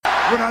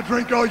when I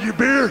drink all your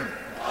beer?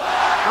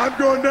 I'm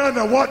going down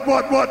to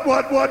Whataburger.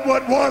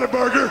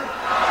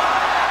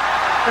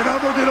 And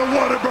I'm going to get a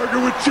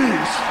Whataburger with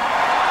cheese.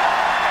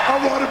 A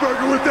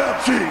Whataburger without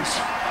cheese.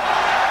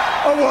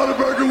 A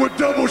Whataburger with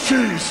double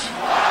cheese.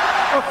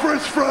 A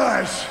French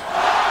fries.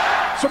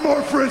 Some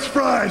more French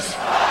fries.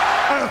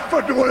 I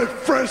fucking want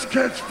fresh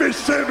catch fish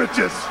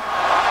sandwiches.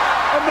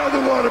 Another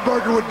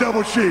Whataburger with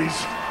double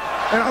cheese.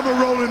 And I'm going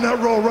to roll in that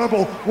Royal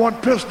Rumble one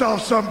pissed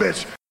off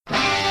sumbitch.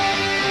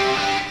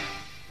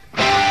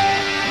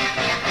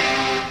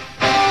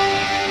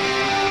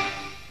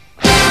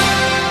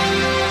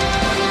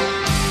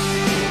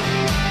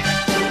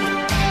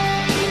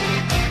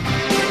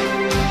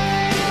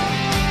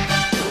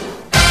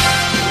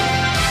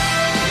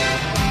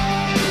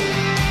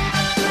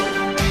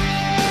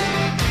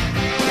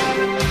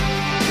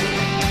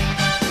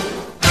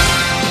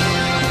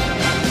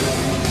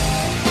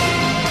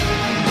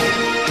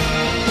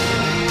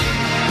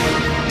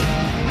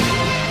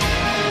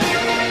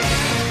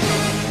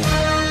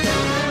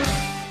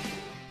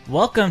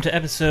 Welcome to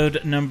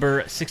episode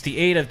number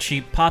 68 of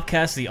Cheap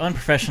Popcast, the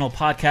unprofessional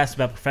podcast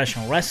about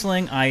professional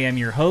wrestling. I am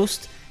your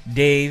host,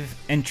 Dave,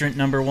 entrant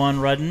number 1,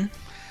 Rudden.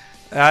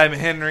 I'm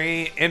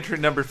Henry,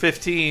 entrant number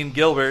 15,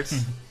 Gilbert.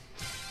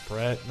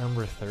 Brett,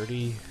 number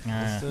 30.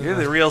 You're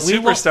the real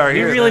superstar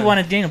here. We really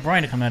wanted Daniel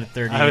Bryan to come out at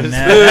 30. I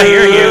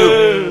hear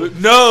you.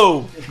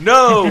 No.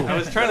 I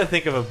was trying to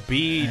think of a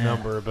B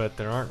number, but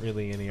there aren't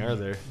really any, are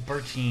there?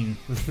 13.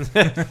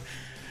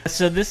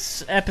 So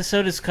this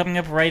episode is coming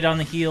up right on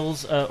the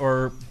heels,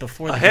 or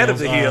before the ahead heels.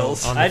 of the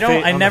heels. I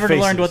never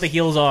learned what the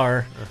heels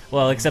are.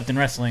 Well, except in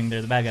wrestling,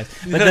 they're the bad guys.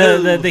 But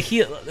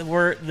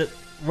the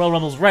Royal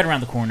Rumble's right around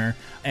the corner,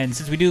 and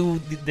since we do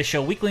the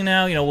show weekly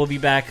now, we'll be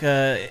back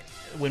in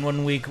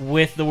 1 week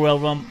with the Royal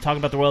Rumble, talking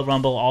about the Royal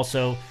Rumble.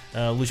 Also,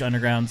 Lucha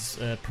Underground's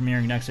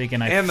premiering next week,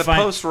 and the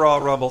post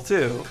Royal Rumble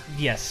too.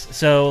 Yes,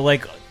 so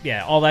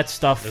all that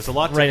stuff. There's a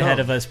lot right ahead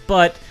of us,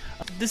 but.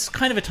 This is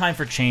kind of a time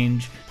for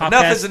change.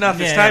 Enough is enough.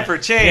 It's time for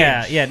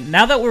change. Yeah.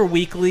 Now that we're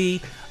weekly,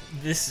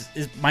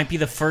 might be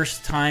the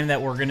first time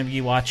that we're going to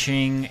be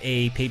watching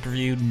a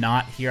pay-per-view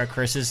not here at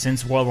Chris's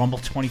since Royal Rumble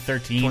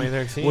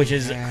 2013, which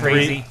is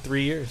crazy.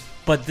 3 years.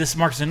 But this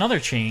marks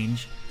another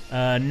change.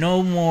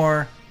 No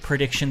more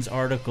predictions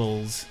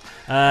articles.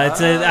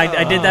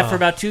 I did that for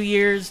about 2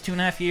 years,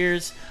 2.5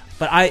 years.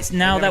 But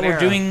now that we're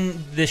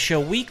doing this show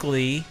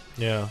weekly,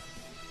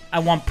 I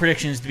want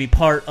predictions to be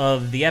part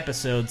of the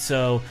episode.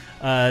 So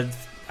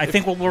I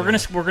think we're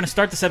gonna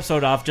start this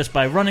episode off just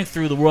by running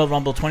through the Royal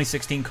Rumble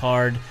 2016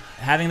 card,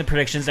 having the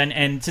predictions,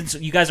 and since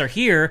you guys are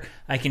here,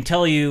 I can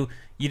tell you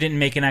didn't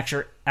make an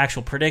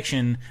actual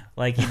prediction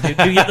like you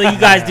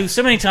guys do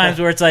so many times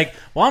where it's like,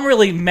 well, I'm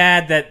really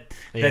mad that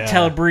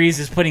Tyler Breeze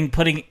is putting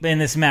in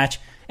this match.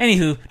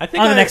 Anywho,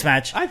 the next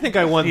match. I think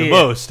I won the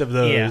most of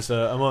those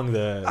among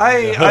the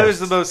I was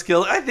the most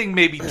skilled. I think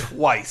maybe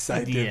twice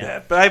I did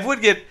that, but I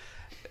would get.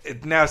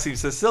 It now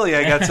seems so silly.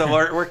 I got so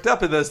worked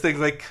up in those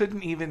things. I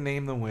couldn't even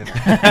name the winner.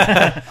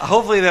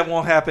 Hopefully that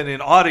won't happen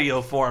in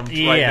audio form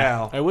right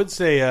now. I would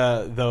say,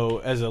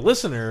 though, as a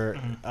listener,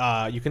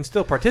 you can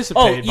still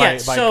participate by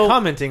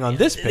commenting on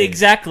this page.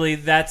 Exactly.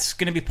 That's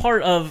going to be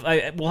part of...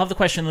 we'll have the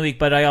question of the week,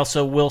 but I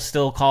also will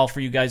still call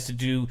for you guys to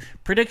do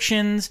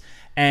predictions,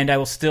 and I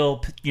will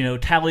still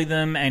tally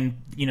them and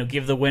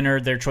give the winner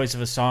their choice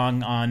of a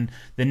song on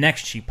the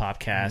next Cheap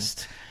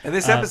Popcast. And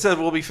this episode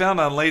will be found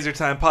on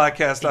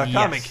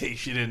LaserTimePodcast.com in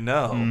case you didn't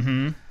know.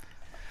 Mm-hmm.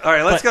 All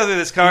right, let's go through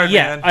this card,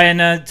 man.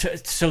 And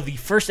so the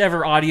first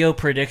ever audio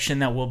prediction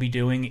that we'll be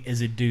doing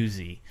is a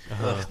doozy.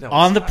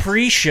 On the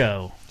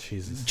pre-show,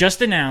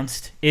 just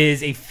announced,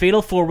 is a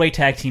fatal 4-way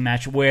tag team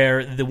match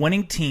where the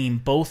winning team,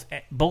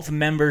 both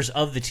members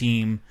of the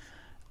team,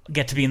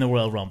 get to be in the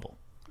Royal Rumble.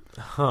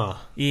 Huh.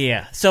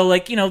 Yeah. So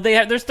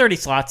there's 30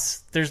 slots.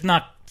 There's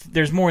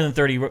more than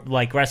 30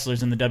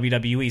 wrestlers in the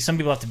WWE. Some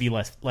people have to be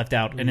left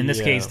out, and in this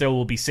case, there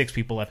will be 6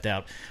 people left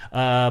out.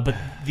 But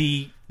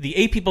the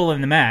 8 people in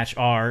the match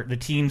are the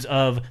teams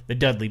of the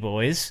Dudley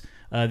Boys,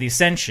 the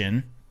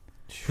Ascension,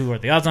 who are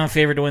the odds-on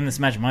favorite to win this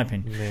match, in my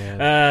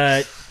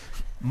opinion.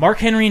 Mark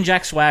Henry and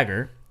Jack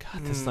Swagger.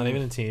 God, that's not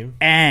even a team.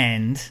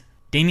 And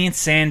Damian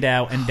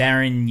Sandow and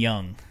Darren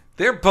Young.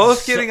 They're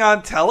both getting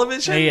on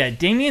television? Yeah,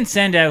 Damian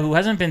Sandow, who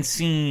hasn't been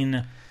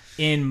seen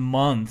in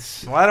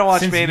months. Well, I don't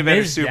watch Main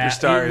Event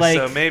Superstars,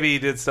 so maybe he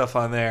did stuff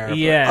on there.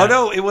 Yeah. Oh,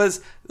 no, it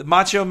was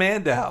Macho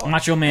Mandow.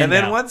 And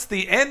then once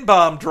the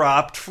N-bomb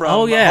dropped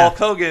from Hulk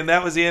Hogan,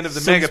 that was the end of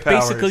the Mega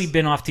Powers. It's basically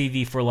been off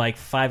TV for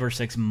 5 or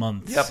 6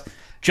 months. Yep.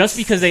 Just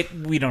because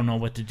we don't know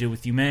what to do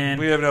with you, man.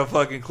 We have no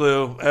fucking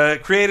clue.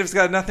 Creative's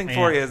got nothing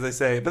for you, as they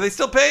say, but they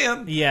still pay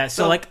him. Yeah,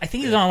 so I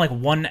think he's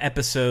on one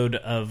episode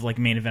of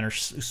Main Event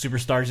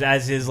Superstars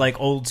as his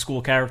old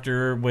school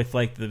character with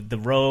the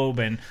robe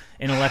and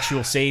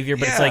intellectual savior.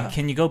 But it's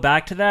can you go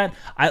back to that?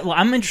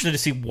 I'm interested to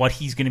see what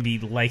he's going to be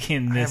like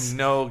in this. I have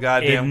no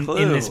goddamn clue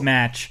in this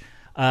match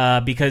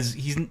because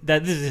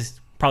this is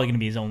probably going to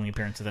be his only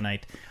appearance of the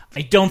night.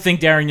 I don't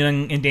think Darren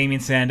Young and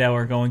Damien Sandow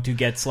are going to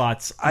get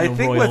slots. I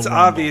think Royal what's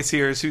Rumble. obvious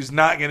here is who's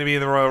not going to be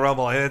in the Royal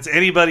Rumble, and it's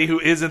anybody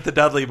who isn't the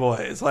Dudley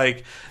Boys.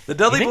 Like, the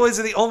Dudley Boys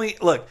are the only...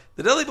 Look,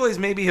 the Dudley Boys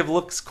maybe have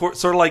looked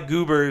sort of like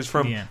goobers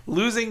from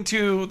losing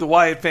to the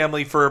Wyatt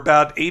family for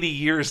about 80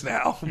 years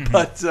now.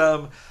 But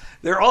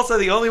they're also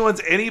the only ones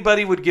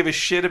anybody would give a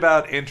shit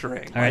about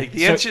entering. All right,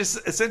 the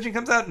Ascension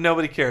comes out,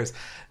 nobody cares.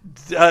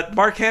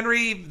 Mark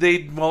Henry,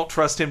 they won't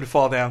trust him to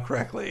fall down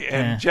correctly.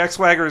 And Jack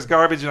Swagger is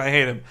garbage, and I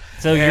hate him.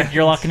 So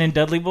you're locking in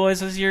Dudley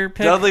Boys as your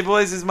pick? Dudley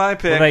Boys is my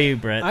pick. What about you,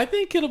 Brett? I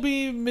think it'll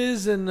be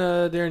Miz and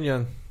Darren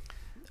Young.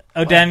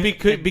 Oh, Dan,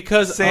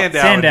 because Sandow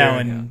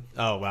and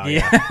oh wow,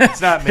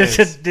 it's not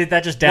Miz. Did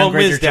that just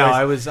downgrade your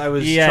choice? I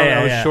was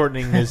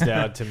shortening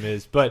Mizdow to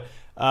Miz, but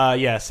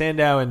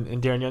Sandow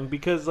and Darren Young,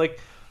 because like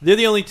they're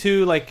the only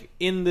two like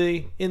in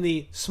the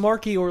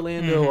Smarky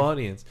Orlando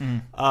audience.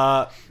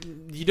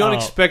 You don't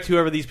expect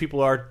whoever these people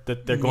are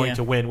that they're going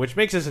to win, which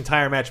makes this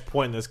entire match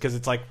pointless because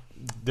it's like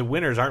the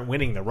winners aren't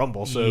winning the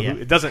Rumble, so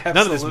it doesn't.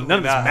 None of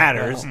this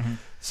matters.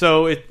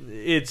 So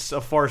it's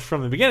a farce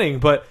from the beginning.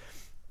 But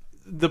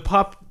the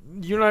pop,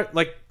 you're not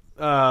like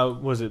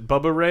was it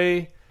Bubba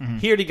Ray?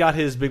 He already got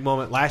his big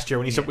moment last year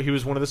when he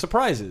was one of the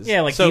surprises.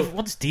 Yeah, like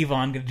what's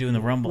Devon going to do in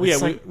the Rumble?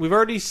 Yeah, we've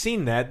already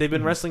seen that. They've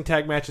been wrestling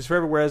tag matches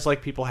forever, whereas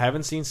like people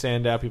haven't seen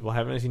Sandow, people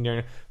haven't seen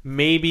Darren.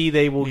 Maybe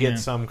they will get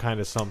some kind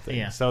of something.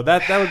 Yeah. So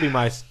that would be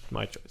my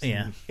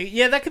choice.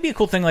 Yeah, that could be a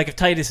cool thing. Like if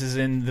Titus is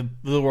in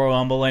the Royal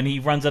Rumble and he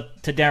runs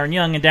up to Darren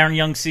Young and Darren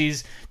Young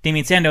sees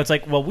Damien Sandow, it's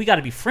like, well, we got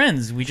to be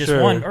friends. We just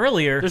won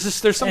earlier.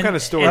 There's some kind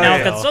of story. And now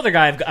I've got this other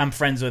guy I'm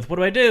friends with. What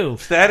do I do?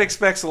 If that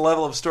expects a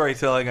level of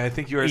storytelling, I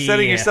think you are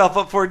setting yourself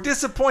up for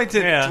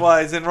disappointment.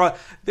 Wise and Raw.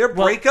 Their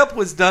breakup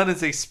was done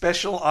as a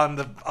special on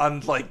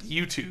like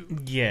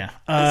YouTube. Yeah.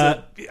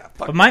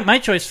 But my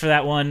choice for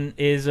that one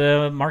is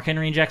Mark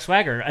Henry and Jack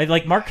Swagger.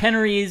 Mark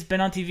Henry has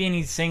been on TV and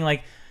he's saying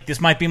like, this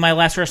might be my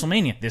last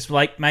WrestleMania. This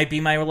might be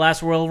my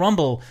last Royal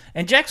Rumble.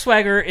 And Jack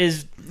Swagger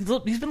he's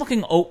been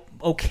looking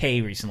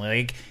okay recently.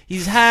 Like he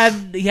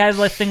had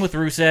a thing with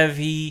Rusev.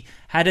 He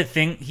had a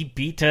thing. He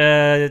beat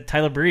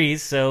Tyler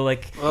Breeze. So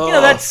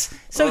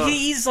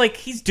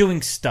he's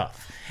doing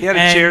stuff. He had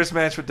a chairs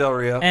match with Del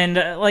Rio. And,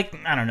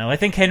 I don't know. I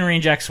think Henry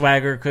and Jack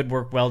Swagger could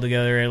work well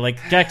together. Like,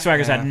 Jack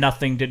Swagger's had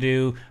nothing to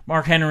do.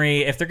 Mark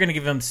Henry, if they're going to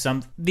give him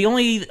some... The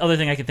only other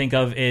thing I can think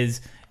of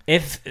is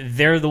if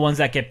they're the ones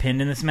that get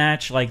pinned in this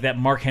match, like that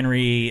Mark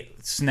Henry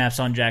snaps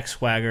on Jack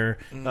Swagger,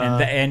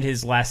 and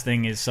his last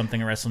thing is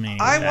something at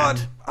WrestleMania.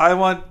 I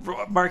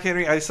want Mark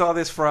Henry. I saw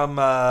this from...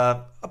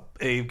 a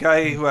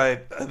guy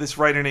this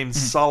writer named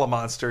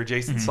Solomonster,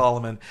 Jason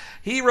Solomon.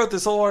 He wrote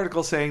this whole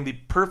article saying the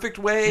perfect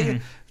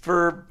way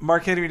for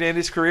Mark Henry to end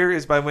his career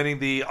is by winning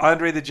the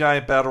Andre the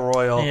Giant Battle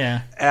Royal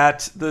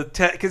at the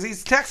because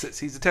he's Texas.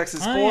 He's a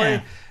Texas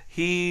boy.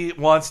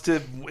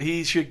 Yeah.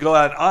 He should go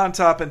out on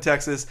top in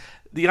Texas.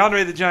 The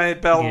Andre the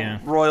Giant Battle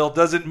Royal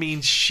doesn't mean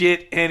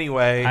shit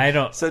anyway. I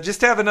don't. So just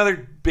have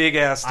another big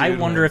ass dude. I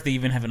wonder if they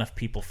even have enough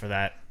people for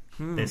that.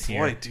 This year.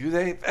 Boy, do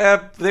they?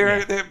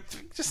 They're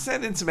just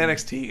send in some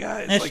NXT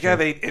guys. That's true. Have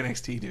 8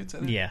 NXT dudes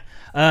in it.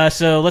 Yeah.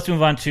 So let's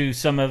move on to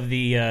some of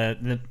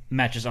the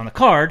matches on the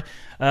card.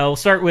 We'll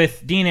start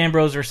with Dean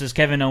Ambrose versus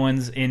Kevin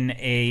Owens in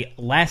a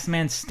last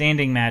man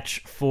standing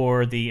match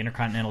for the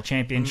Intercontinental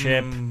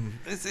Championship.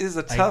 This is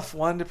a tough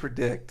one to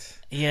predict.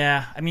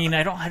 Yeah, I mean,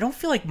 I don't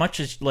feel like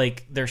much is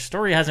like their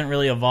story hasn't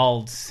really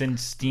evolved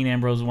since Dean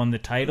Ambrose won the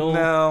title.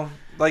 No.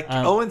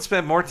 Owens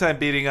spent more time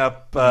beating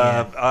up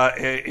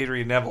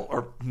Adrian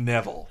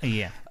Neville.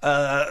 Yeah.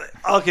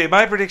 Okay,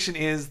 my prediction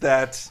is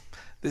that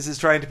this is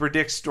trying to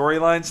predict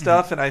storyline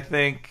stuff, and I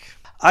think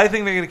they're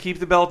going to keep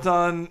the belt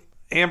on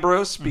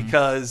Ambrose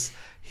because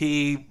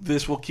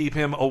this will keep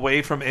him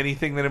away from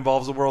anything that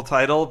involves a world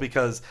title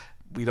because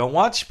we don't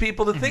want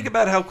people to think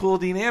about how cool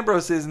Dean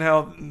Ambrose is and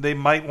how they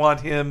might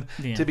want him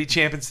to be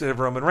champ instead of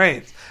Roman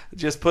Reigns.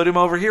 Just put him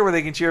over here where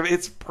they can cheer.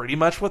 It's pretty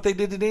much what they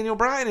did to Daniel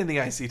Bryan in the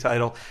IC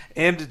title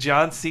and to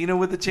John Cena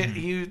with the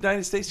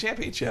United States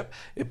Championship.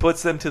 It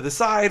puts them to the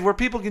side where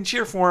people can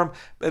cheer for him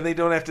and they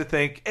don't have to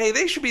think, hey,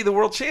 they should be the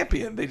world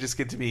champion. They just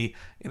get to be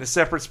in a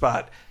separate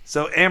spot.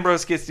 So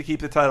Ambrose gets to keep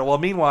the title. Well,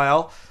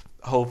 meanwhile...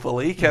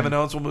 Hopefully, Kevin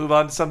Owens will move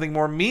on to something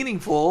more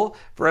meaningful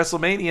for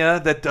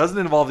WrestleMania that doesn't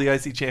involve the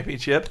IC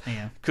Championship.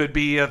 Yeah. Could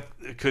be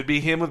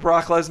him with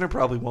Brock Lesnar,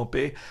 probably won't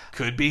be.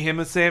 Could be him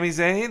with Sami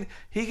Zayn.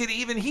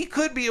 He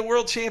could be a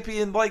world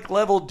champion like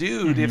level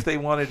dude if they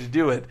wanted to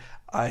do it.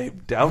 I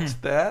doubt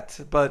that,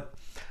 but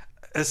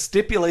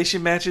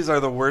stipulation matches are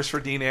the worst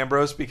for Dean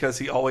Ambrose because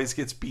he always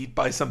gets beat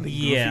by something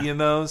goofy in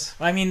those.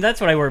 I mean,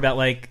 that's what I worry about.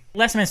 Like,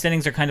 last man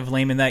standings are kind of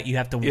lame in that you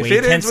have to wait 10 seconds.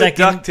 If it ends with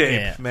duct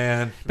tape,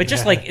 man. But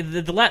just like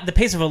the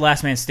pace of a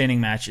last man standing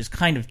match is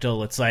kind of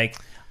dull. It's like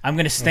I'm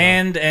going to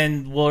stand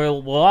and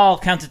we'll all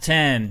count to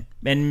 10.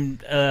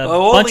 And a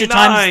bunch only of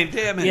times,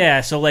 9, damn it. Yeah,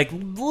 so like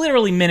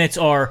literally minutes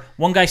are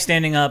one guy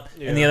standing up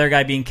and the other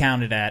guy being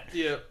counted at.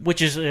 Yeah.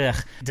 Which is,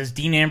 does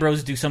Dean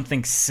Ambrose do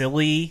something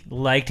silly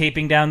like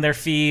taping down their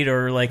feet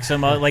or like some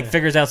like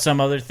figures out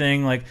some other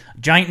thing like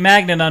giant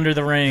magnet under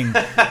the ring?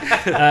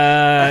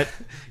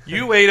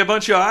 You ate a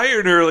bunch of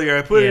iron earlier.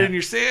 I put it in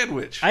your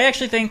sandwich. I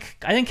think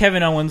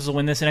Kevin Owens will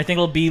win this, and I think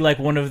it'll be like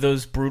one of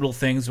those brutal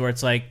things where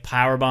it's like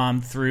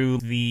powerbomb through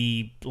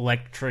the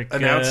electric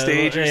announce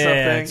stage or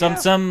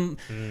something.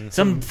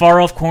 Some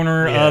far off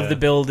corner of the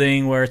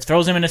building where it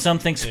throws him into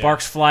something,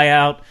 sparks fly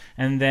out,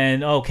 and then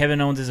Kevin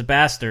Owens is a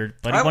bastard,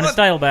 but he won his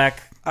title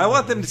back. I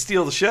want them to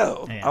steal the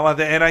show. Yeah. I want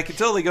that, and I could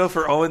totally go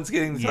for Owens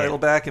getting the title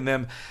back and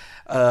them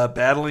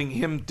battling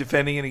him,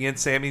 defending it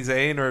against Sami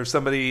Zayn or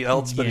somebody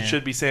else, but it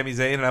should be Sami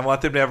Zayn, and I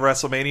want them to have a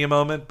WrestleMania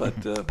moment.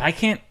 But I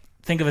can't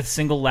think of a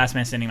single last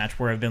man standing match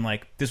where I've been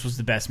like, this was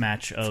the best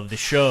match of the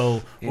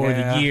show or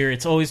the year.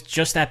 It's always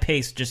just that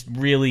pace, just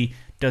really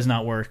does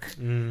not work.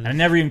 And I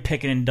never even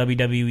pick it in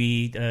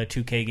WWE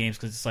 2K games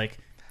because it's like,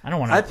 I don't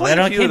want to. I played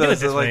a few of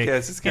those.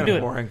 It's kind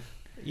of boring.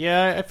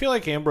 Yeah, I feel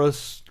like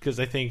Ambrose, because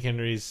I think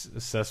Henry's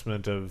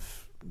assessment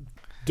of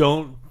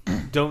don't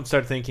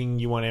start thinking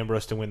you want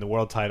Ambrose to win the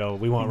world title.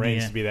 We want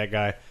Reigns to be that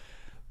guy.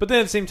 But then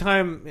at the same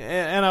time,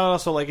 and I would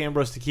also like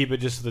Ambrose to keep it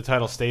just so the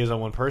title stays on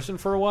one person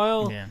for a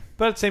while. Yeah.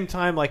 But at the same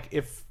time, like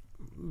if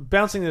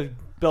bouncing the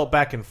belt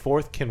back and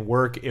forth can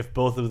work if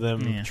both of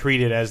them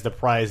treat it as the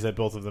prize that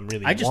both of them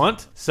really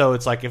want. So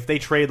it's like if they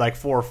trade like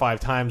 4 or 5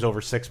 times over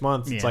 6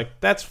 months, it's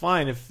like that's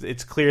fine if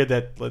it's clear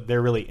that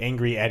they're really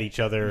angry at each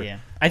other. Yeah.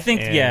 I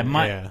think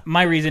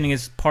my reasoning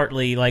is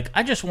partly like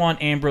I just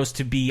want Ambrose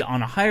to be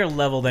on a higher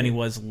level than he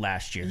was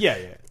last year. Yeah.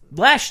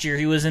 Last year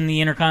he was in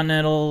the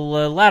Intercontinental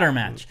ladder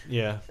match.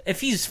 Yeah.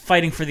 If he's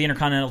fighting for the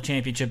Intercontinental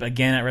Championship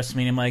again at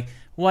WrestleMania, I'm like,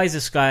 why is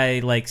this guy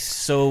like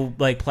so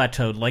like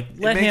plateaued? Like,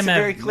 let him. It makes it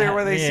very clear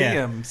where they see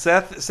him.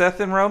 Seth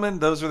and Roman,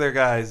 those were their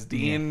guys.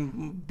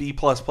 Dean, B+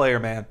 player,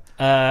 man.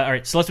 All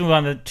right, so let's move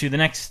on to the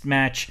next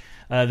match.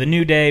 The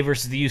New Day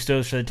versus the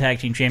Usos for the Tag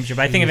Team Championship.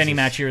 I think if any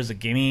match here is a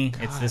gimme,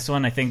 it's this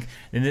one. I think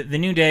the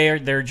New Day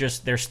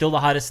they're still the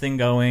hottest thing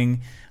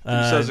going.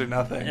 Usos are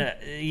nothing.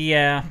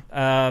 Yeah.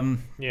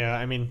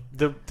 I mean,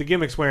 the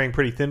gimmick's wearing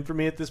pretty thin for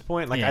me at this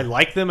point. Like, I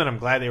like them, and I'm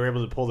glad they were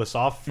able to pull this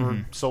off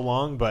for so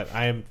long, but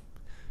I am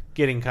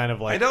getting kind of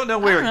like... I don't know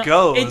where it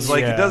goes.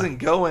 It doesn't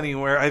go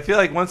anywhere. I feel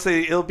like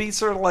it'll be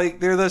sort of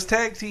like, they're those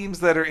tag teams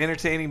that are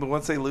entertaining, but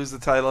once they lose the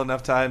title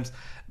enough times,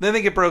 then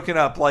they get broken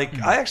up.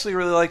 Like, I actually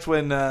really liked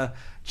when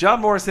John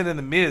Morrison and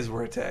The Miz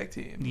were a tag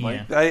team.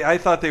 Like, I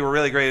thought they were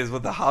really great as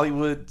with the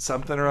Hollywood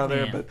something or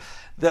other,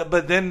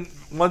 but then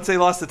once they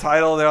lost the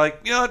title, they're like,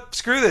 you know what,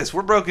 screw this,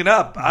 we're broken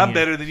up. I'm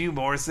better than you,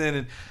 Morrison,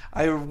 and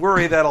I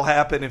worry that'll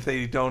happen if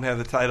they don't have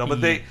the title.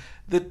 But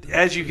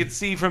as you can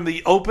see from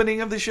the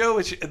opening of the show,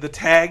 which the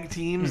tag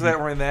teams that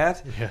were in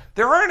that,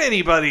 there aren't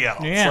anybody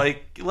else. Yeah.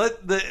 Like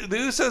the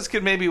Usos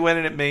could maybe win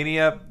it at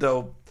Mania,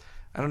 though.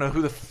 I don't know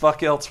who the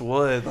fuck else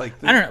would. Like,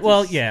 I don't know.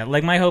 Well, yeah.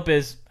 Like, my hope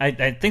is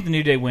I think the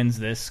New Day wins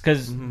this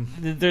because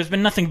there's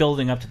been nothing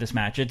building up to this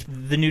match. It's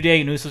the New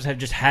Day and Usos have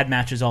just had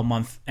matches all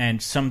month,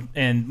 and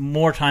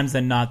more times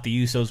than not,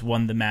 the Usos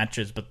won the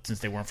matches. But since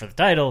they weren't for the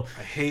title,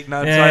 I hate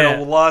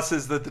non-title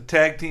losses that the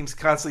tag teams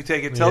constantly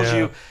take. It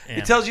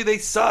tells you they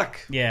suck.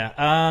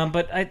 Yeah.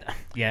 But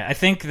I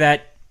think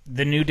that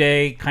the New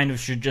Day kind of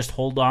should just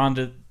hold on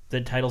to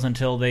the titles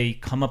until they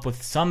come up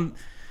with some.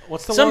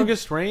 What's the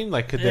longest reign?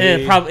 Like, could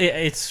they? Probably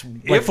it's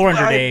like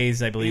 400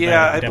 days, I believe.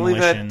 Yeah, I believe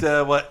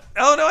that. What?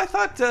 Oh no, I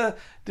thought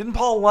didn't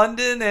Paul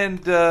London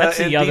and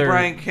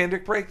Brian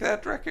Kendrick break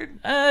that record?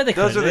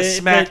 Those are the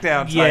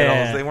SmackDown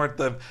titles. They weren't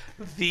the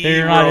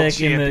They're World not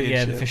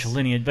Championships. the official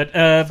lineage. But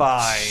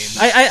fine.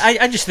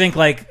 I just think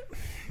like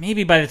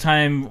maybe by the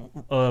time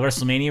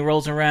WrestleMania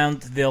rolls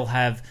around, they'll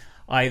have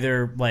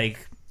either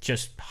like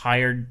just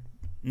hired.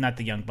 Not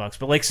the Young Bucks,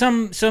 but like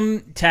some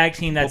tag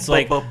team that's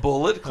like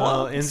Bullet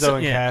Club. Enzo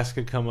and Cass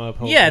could come up.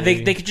 Hopefully. Yeah,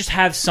 they could just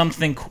have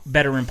something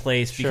better in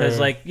place because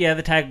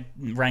the tag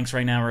ranks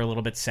right now are a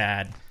little bit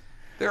sad.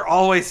 They're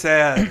always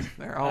sad.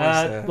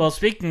 Sad. Well,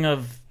 speaking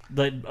of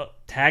the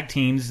tag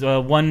teams,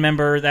 one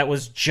member that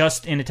was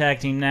just in a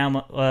tag team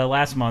now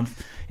last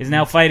month is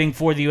now fighting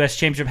for the U.S.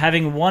 Championship,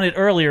 having won it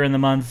earlier in the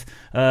month.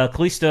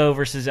 Kalisto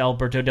versus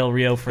Alberto Del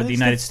Rio for the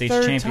United States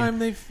Championship. Third time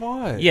they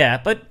fought.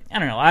 Yeah, but I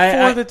don't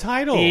know. For the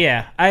title.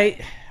 Yeah,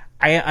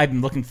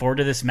 I'm looking forward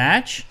to this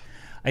match.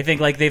 I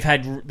think like they've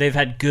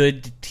had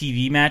good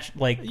TV match.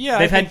 Like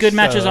they've had good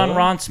matches on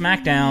Raw and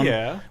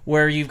SmackDown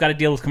where you've got to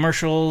deal with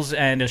commercials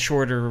and a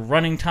shorter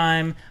running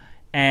time.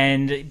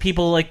 And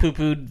people like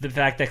poo-pooed the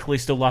fact that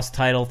Kalisto lost the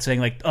title, saying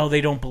like, "Oh,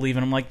 they don't believe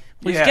in him." Like,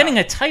 well, he's getting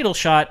a title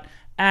shot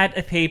at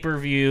a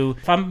pay-per-view.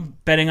 If I'm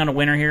betting on a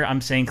winner here,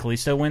 I'm saying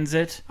Kalisto wins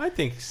it. I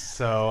think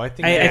so. I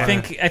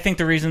think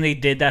the reason they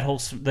did that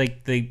whole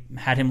they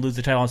had him lose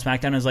the title on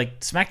SmackDown is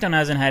SmackDown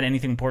hasn't had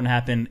anything important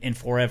happen in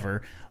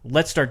forever.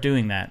 Let's start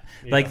doing that.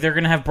 Yeah. They're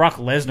going to have Brock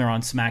Lesnar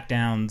on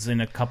SmackDowns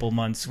in a couple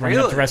months running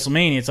up to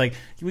WrestleMania. It's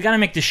we got to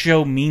make the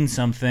show mean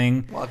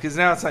something. Well, because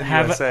now it's on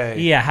USA.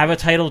 Have a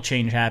title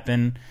change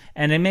happen,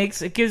 and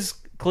it gives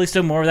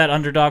Kalisto more of that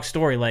underdog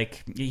story.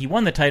 He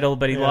won the title,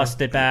 but he lost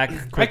it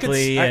back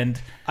quickly.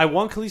 I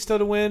want Kalisto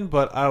to win,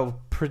 but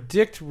I'll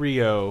predict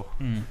Rio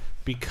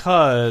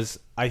because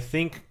I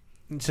think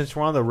since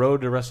we're on the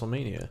road to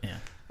WrestleMania,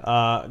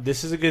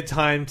 this is a good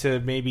time to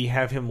maybe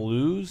have him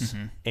lose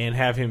and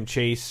have him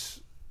chase,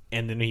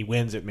 and then he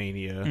wins at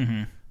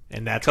Mania.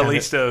 And that's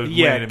Kalisto.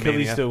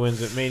 Kalisto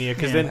wins at Mania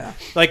because then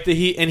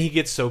he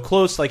gets so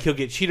close, he'll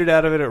get cheated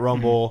out of it at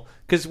Rumble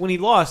because when he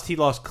lost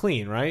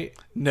clean, right?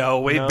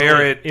 No, Wade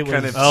Barrett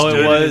kind of stood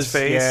in his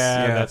face.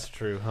 Yeah, that's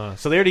true, huh?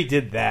 So they already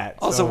did that.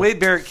 Also, Wade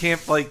Barrett can't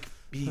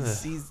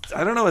he's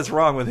I don't know what's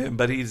wrong with him,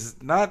 but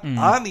he's not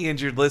on the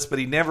injured list, but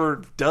he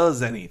never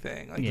does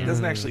anything. He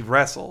doesn't actually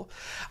wrestle.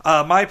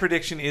 My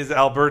prediction is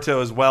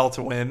Alberto as well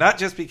to win, not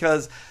just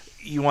because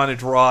you want to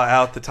draw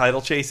out the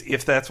title chase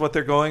if that's what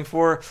they're going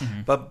for,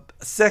 but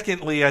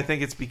secondly, I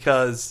think it's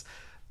because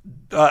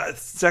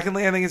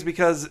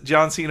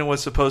John Cena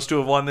was supposed to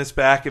have won this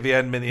back if he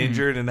hadn't been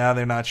injured, and now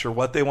they're not sure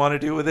what they want to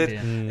do with it.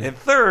 And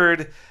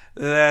third,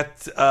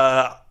 that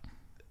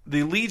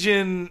the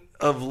Legion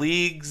of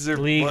Leagues or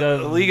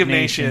League of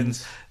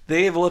Nations,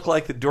 they have looked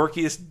like the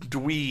dorkiest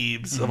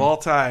dweebs of all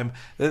time.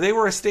 They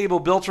were a stable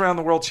built around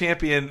the world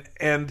champion,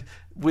 and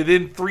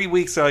within 3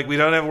 weeks, they're we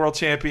don't have a world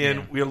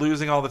champion. We're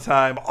losing all the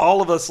time.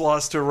 All of us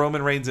lost to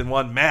Roman Reigns in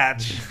one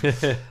match.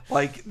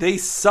 They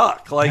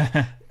suck.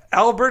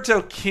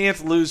 Alberto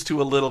can't lose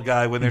to a little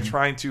guy when they're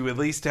trying to at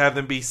least have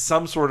them be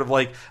some sort of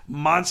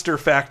monster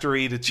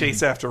factory to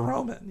chase after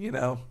Roman,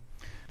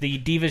 The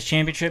Divas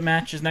Championship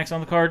match is next on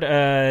the card.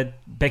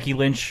 Becky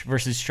Lynch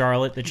versus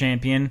Charlotte, the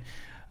champion.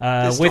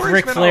 With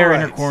Ric Flair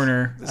in her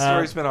corner. The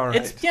story's been all right.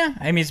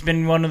 It's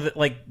been one of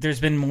the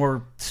there's been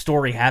more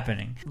story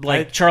happening.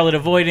 Charlotte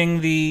avoiding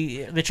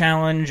the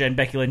challenge and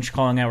Becky Lynch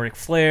calling out Ric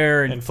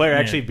Flair and Flair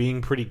actually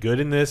being pretty good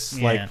in this,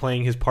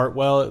 playing his part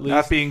well at least,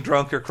 not being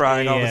drunk or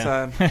crying all the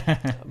time.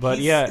 But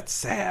it's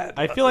sad.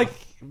 I feel like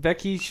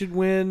Becky should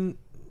win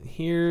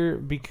here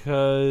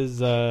because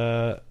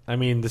the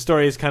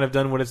story has kind of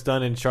done what it's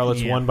done, and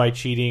Charlotte's won by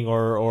cheating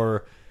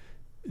or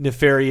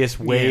nefarious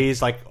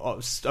ways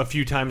a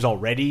few times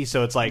already,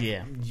 so it's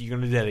you're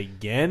gonna do that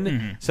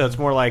again. So it's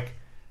more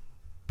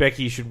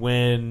Becky should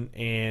win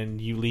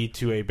and you lead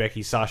to a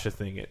Becky Sasha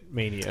thing at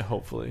Mania,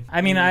 hopefully.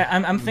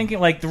 I'm thinking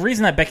the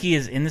reason that Becky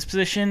is in this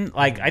position,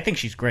 I think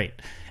she's great,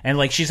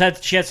 and she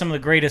had some of the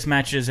greatest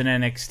matches in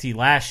NXT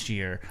last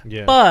year,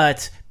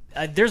 but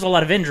there's a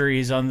lot of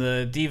injuries on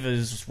the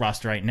Divas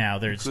roster right now.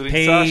 There's including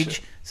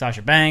Paige,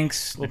 Sasha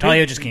Banks,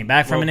 Natalya just came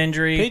back from an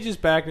injury. Paige is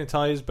back,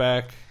 Natalya's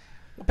back.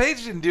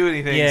 Paige didn't do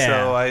anything,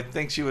 so I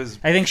think she was.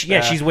 I think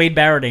she's Wade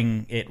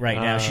Barretting it right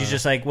now. She's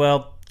just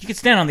you can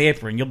stand on the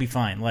apron, you'll be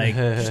fine.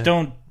 Just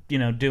don't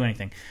do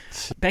anything.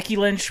 Becky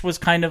Lynch was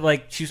kind of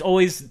she's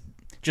always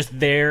just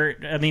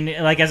there.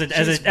 As a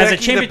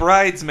champion, the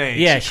bridesmaid.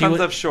 Yeah, she comes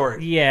up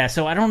short. Yeah,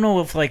 so I don't know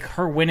if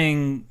her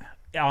winning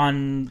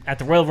at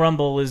the Royal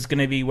Rumble is going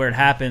to be where it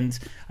happens.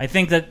 I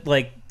think that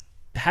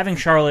having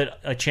Charlotte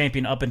a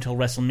champion up until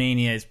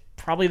WrestleMania is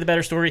probably the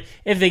better story.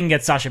 If they can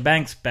get Sasha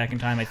Banks back in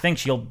time, I think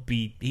she'll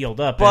be healed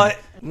up. But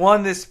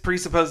this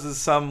presupposes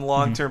some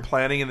long-term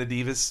planning in the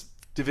Divas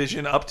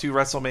division up to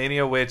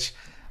WrestleMania, which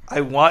I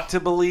want to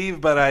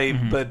believe, but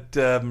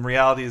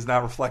reality has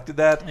not reflected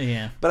that.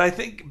 Yeah. But I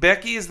think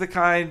Becky is the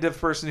kind of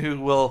person who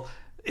will.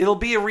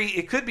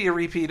 It could be a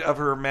repeat of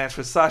her match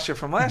with Sasha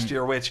from last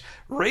year, which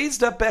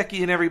raised up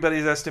Becky in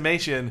everybody's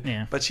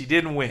estimation, but she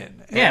didn't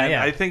win. And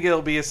I think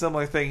it'll be a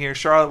similar thing here.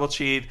 Charlotte will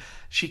cheat.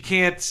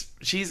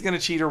 She's going to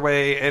cheat her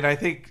way, and I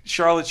think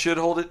Charlotte should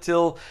hold it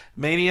till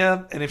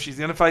Mania. And if she's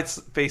going to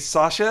face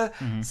Sasha,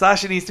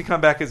 Sasha needs to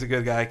come back as a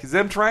good guy, because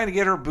them trying to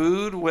get her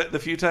booed the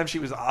few times she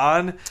was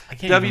on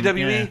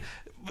WWE.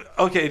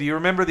 Okay, do you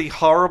remember the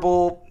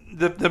horrible?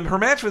 Her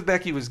match with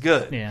Becky was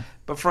good,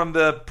 but from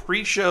the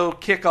pre-show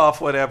kickoff,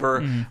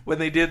 when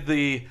they did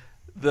their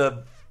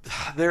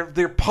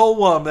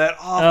poem, that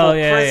awful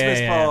Christmas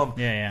poem,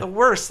 the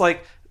worst.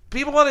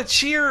 People want to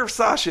cheer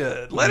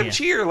Sasha. Let him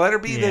cheer. Let her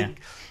be the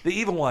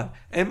evil one.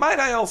 And might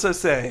I also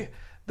say,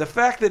 the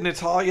fact that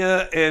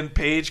Natalya and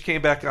Paige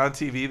came back on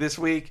TV this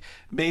week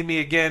made me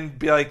again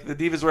be the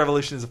Divas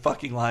Revolution is a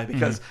fucking lie,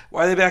 because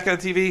why are they back on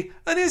TV?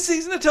 A new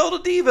season of Total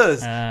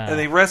Divas. And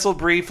they wrestled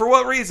Brie for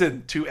what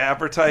reason? To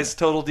advertise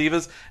Total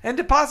Divas and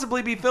to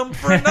possibly be filmed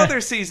for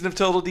another season of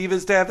Total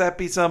Divas, to have that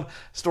be some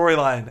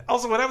storyline.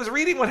 Also, when I was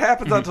reading what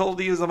happens on Total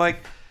Divas, I'm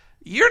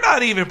you're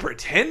not even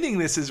pretending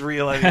this is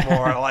real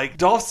anymore.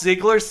 Dolph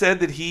Ziggler said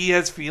that he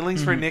has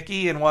feelings for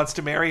Nikki and wants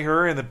to marry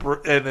her, and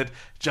that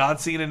John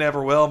Cena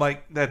never will. I'm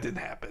that didn't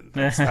happen.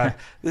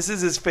 This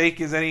is as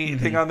fake as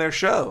anything on their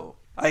show.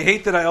 I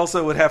hate that I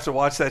also would have to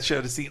watch that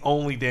show to see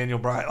only Daniel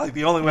Bryan. Like,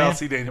 the only way I'll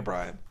see Daniel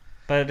Bryan.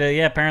 But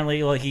apparently,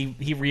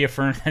 he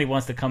reaffirmed that he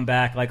wants to come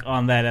back, like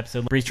on that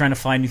episode where he's trying to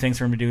find new things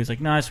for him to do. He's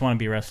like, no, I just want to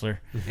be a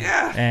wrestler.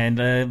 Yeah, and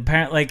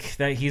apparently,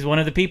 that he's one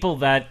of the people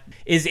that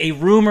is a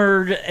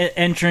rumored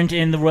entrant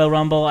in the Royal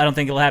Rumble. I don't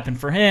think it'll happen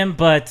for him,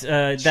 but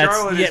that's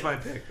Charlotte is my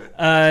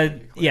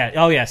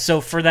pick.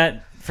 So for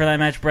that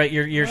match, Brett,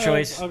 your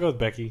choice. I'll go with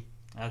Becky.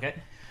 Okay.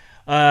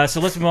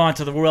 So let's move on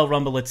to the Royal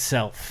Rumble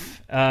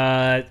itself.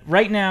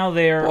 Right now,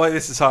 boy,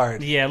 this is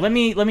hard. Yeah, let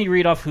me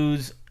read off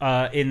who's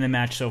in the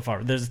match so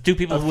far. There's two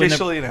people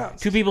officially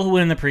announced. Two people who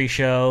win in the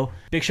pre-show.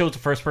 Big Show was the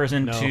first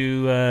person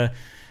to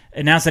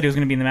announce that he was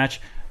going to be in the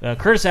match.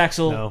 Curtis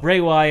Axel,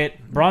 Bray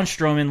Wyatt, Braun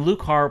Strowman,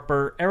 Luke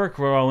Harper, Eric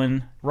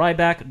Rowan,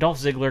 Ryback, Dolph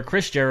Ziggler,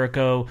 Chris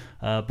Jericho,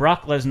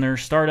 Brock Lesnar,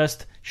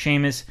 Stardust,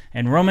 Sheamus,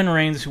 and Roman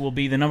Reigns, who will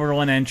be the number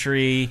one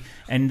entry,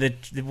 and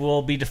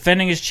will be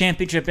defending his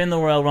championship in the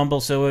Royal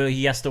Rumble, so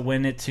he has to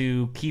win it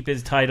to keep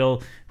his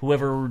title.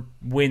 Whoever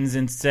wins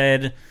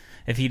instead,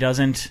 if he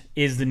doesn't,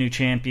 is the new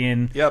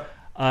champion. Yep.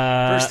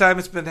 First time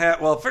it's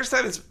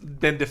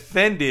been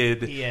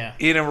defended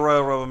in a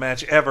Royal Rumble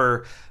match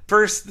ever.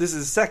 This is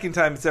the second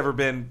time it's ever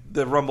been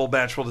the Rumble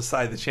match will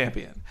decide the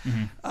champion.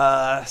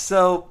 Mm-hmm.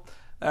 All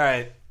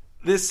right.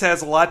 This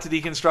has a lot to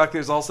deconstruct.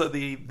 There's also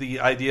the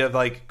idea of,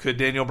 like, could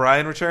Daniel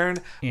Bryan return?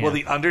 Yeah. Will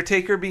The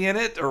Undertaker be in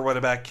it? Or what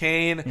about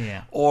Kane?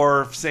 Yeah.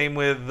 Or same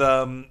with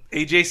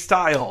AJ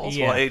Styles.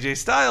 Yeah. Will AJ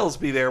Styles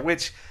be there?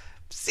 Which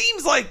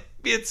seems like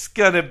he's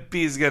gonna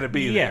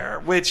be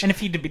there. And if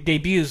he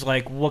debuts,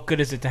 like, what good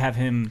is it to have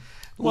him?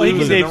 Well, he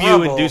can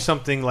debut and do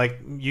something like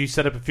you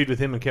set up a feud with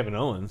him and Kevin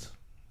Owens.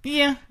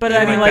 Yeah, but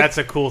I mean, like, that's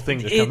a cool thing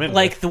to come in.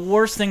 Like, with. The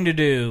worst thing to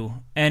do,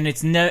 and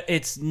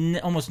it's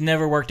almost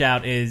never worked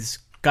out, is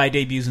guy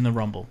debuts in the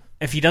Rumble.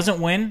 If he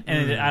doesn't win,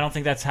 and I don't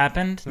think that's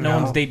happened, no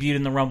one's debuted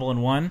in the Rumble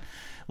and won.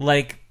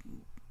 Like,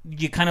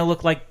 you kind of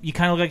look like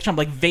Trump,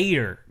 like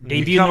Vader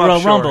debuted in the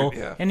Royal Rumble,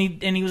 and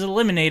he was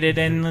eliminated,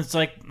 and it's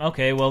like,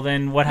 okay, well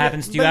then what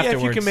happens to you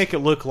afterwards? If you can make it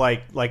look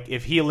like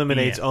if he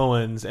eliminates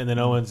Owens, and then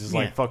Owens is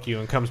like fuck you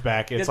and comes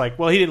back, it's like,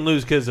 well, he didn't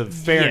lose because of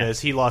fairness,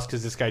 he lost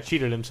because this guy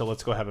cheated him, so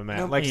let's go have a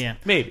match.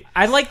 Maybe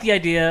I like the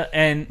idea,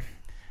 and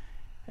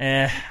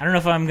I don't know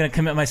if I'm going to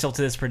commit myself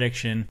to this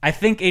prediction. I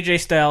think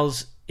AJ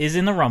Styles is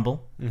in the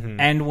Rumble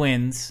and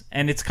wins,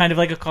 and it's kind of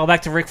like a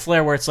callback to Ric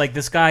Flair, where it's like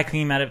this guy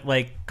came out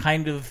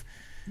of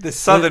the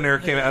Southerner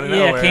came out of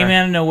nowhere. Yeah, came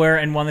out of nowhere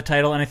and won the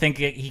title, and I think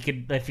he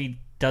could, if he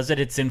does it,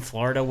 it's in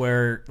Florida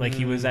where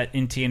he was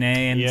in TNA,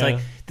 and it's like,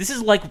 this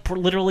is like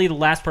literally the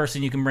last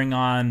person you can bring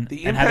on.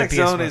 The Impact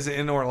Zone is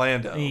in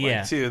Orlando,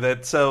 too.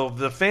 So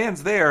the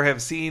fans there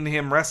have seen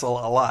him wrestle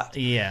a lot.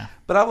 Yeah,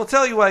 but I will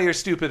tell you why you're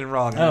stupid and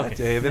wrong on that,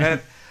 Dave.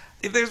 And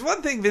if there's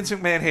one thing Vince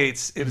McMahon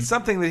hates, it's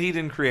something that he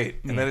didn't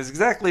create, and that is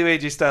exactly who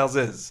AJ Styles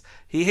is.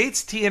 He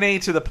hates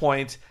TNA to the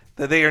point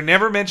that they are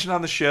never mentioned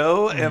on the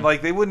show, and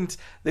like they wouldn't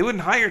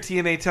hire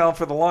TNA talent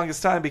for the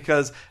longest time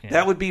because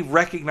that would be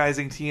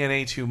recognizing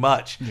TNA too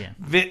much.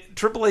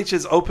 Triple H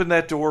has opened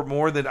that door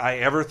more than I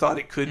ever thought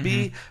it could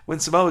be. When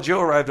Samoa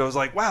Joe arrived, I was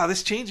like, wow,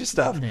 this changes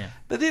stuff.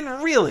 But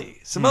didn't really.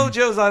 Samoa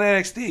Joe's on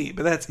NXT,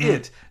 but that's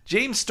it.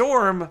 James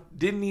Storm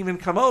didn't even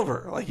come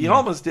over. Like, he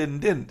almost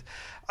didn't.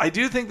 I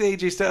do think the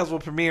AJ Styles will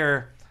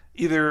premiere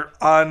either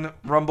on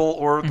Rumble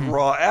or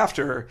Raw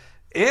after,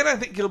 and I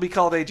think it'll be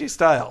called AJ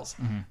Styles.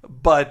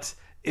 But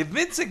if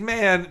Vince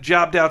McMahon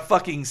jobbed out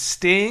fucking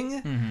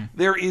Sting,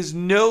 there is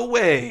no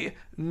way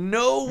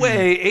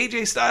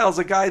AJ Styles,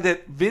 a guy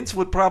that Vince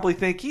would probably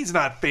think he's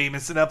not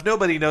famous enough,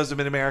 nobody knows him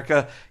in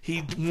America,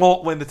 he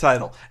won't win the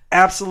title.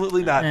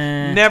 Absolutely not.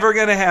 Never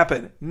gonna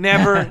happen.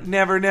 Never,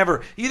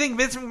 never. You think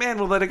Vince McMahon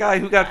will let a guy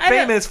who got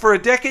famous for a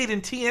decade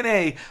in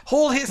TNA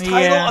hold his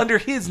title under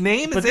his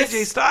name as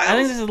AJ Styles? I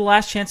think this is the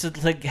last chance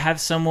to have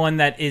someone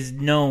that is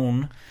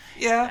known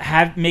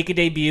make a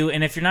debut,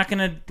 and if you're not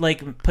gonna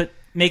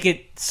make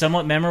it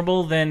somewhat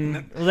memorable,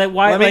 then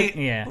why?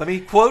 Let me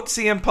quote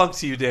CM Punk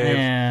to you, Dave.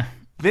 Yeah.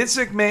 Vince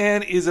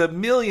McMahon is a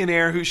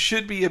millionaire who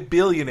should be a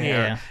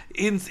billionaire.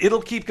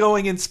 It'll keep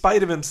going in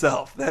spite of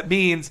himself. That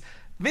means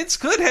Vince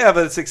could have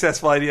a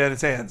successful idea in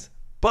his hands,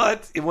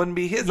 but it wouldn't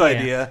be his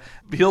idea.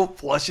 He'll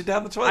flush it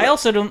down the toilet. I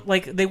also don't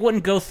they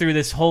wouldn't go through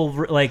this whole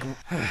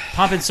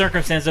pomp and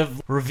circumstance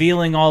of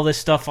revealing all this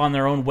stuff on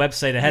their own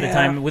website ahead of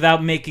time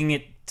without making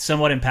it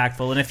somewhat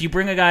impactful. And if you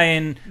bring a guy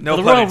in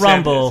the Royal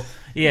Rumble,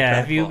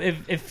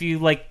 if you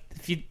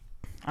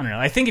I don't know.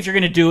 I think if you're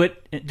going to do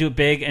it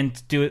big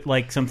and do it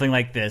like something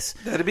like this,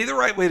 that'd be the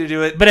right way to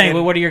do it. But anyway,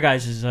 what are your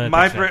guys' I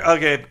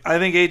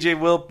think AJ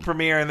will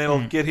premiere, and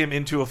it'll get him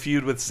into a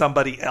feud with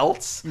somebody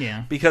else.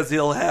 Yeah, because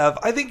he'll have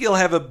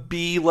a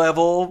B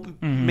level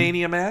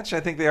Mania match. I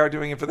think they are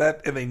doing it for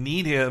that, and they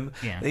need him.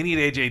 Yeah. They need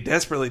AJ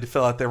desperately to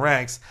fill out their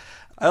ranks.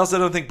 I also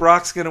don't think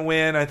Brock's going to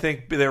win. I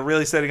think they're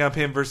really setting up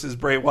him versus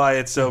Bray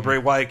Wyatt, so Bray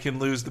Wyatt can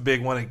lose the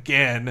big one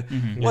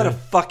again. What a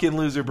fucking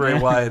loser Bray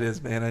Wyatt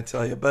is, man, I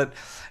tell you. But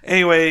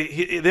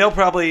anyway,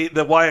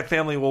 the Wyatt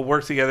family will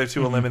work together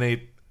to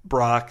eliminate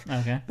Brock.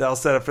 Okay. They'll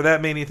set up for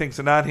that Mania thing,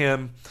 so not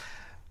him.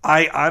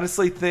 I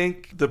honestly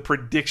think the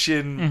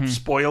prediction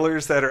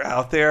spoilers that are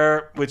out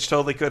there, which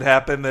totally could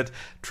happen, that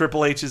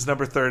Triple H is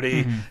number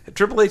 30.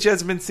 Triple H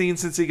hasn't been seen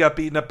since he got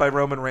beaten up by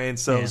Roman Reigns.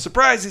 So,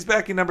 surprise, he's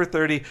back in number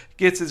 30,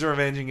 gets his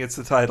revenge and gets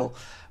the title.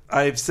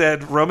 I've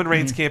said Roman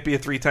Reigns can't be a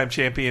 3-time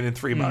champion in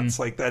 3 months.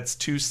 Like, that's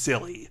too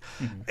silly.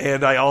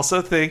 And I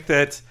also think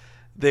that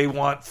they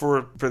want,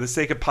 for the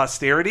sake of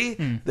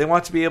posterity, they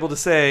want to be able to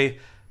say,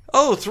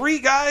 oh, 3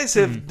 guys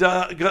have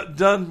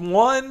done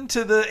one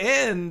to the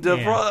end of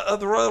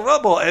the Royal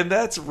Rumble, and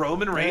that's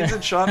Roman Reigns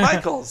and Shawn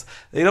Michaels.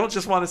 They don't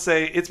just want to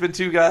say it's been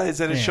 2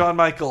 guys and it's Shawn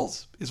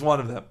Michaels is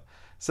one of them.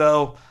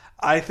 So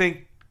I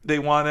think they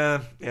want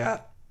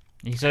to,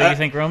 So you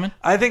think Roman?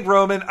 I think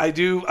Roman. I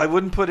do. I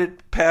wouldn't put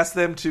it past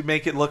them to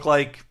make it look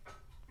like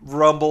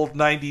Rumble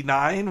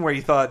 99, where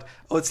you thought,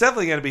 oh, it's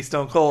definitely going to be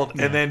Stone Cold,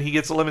 and then he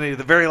gets eliminated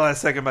the very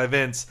last second by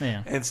Vince,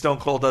 and Stone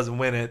Cold doesn't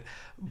win it.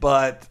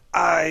 But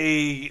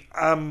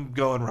I'm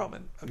going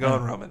Roman. I'm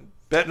going Roman.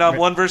 Betting on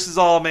one versus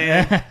all,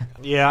 man.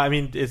 Yeah, I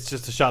mean, it's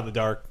just a shot in the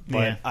dark.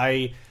 But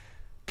I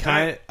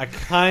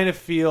kind of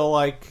feel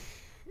like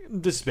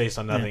this is based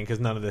on nothing because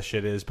none of this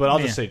shit is. But I'll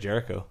just say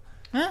Jericho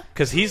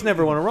because he's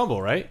never won a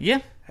Rumble, right?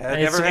 Yeah,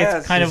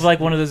 it's kind of like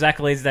one of those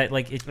accolades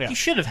that he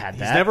should have had.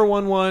 He's never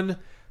won one.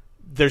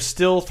 There's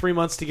still 3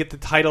 months to get the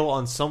title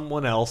on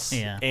someone else,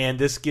 and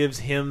this gives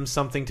him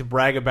something to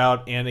brag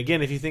about. And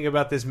again, if you think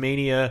about this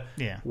Mania,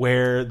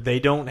 where they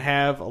don't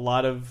have a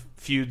lot of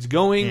feuds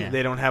going,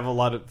 they don't have a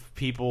lot of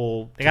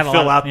people to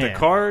fill out the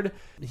card,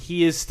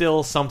 he is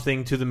still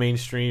something to the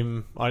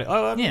mainstream audience.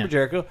 Oh, I remember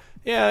Jericho.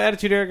 Yeah,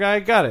 Attitude Era guy,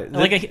 got it.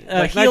 Like a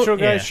heel, Nitro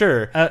guy,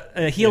 sure.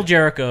 A heel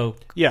Jericho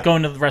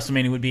going to the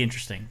WrestleMania would be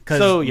interesting.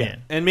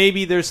 And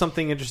maybe there's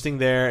something interesting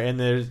there,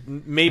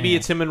 and maybe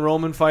it's him and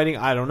Roman fighting.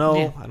 I don't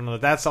know. I don't know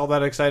if that's all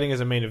that exciting as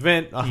a main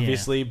event,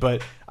 obviously,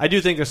 but I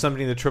do think there's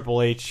something to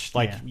Triple H.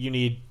 You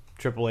need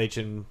Triple H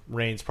and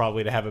Reigns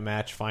probably to have a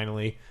match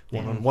finally,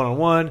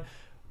 one-on-one.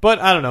 But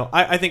I don't know.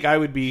 I think I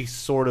would be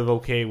sort of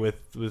okay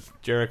with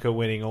Jericho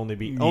winning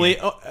only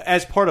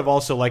as part of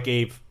also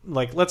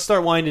let's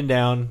start winding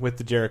down with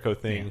the Jericho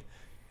thing,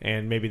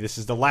 and maybe this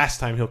is the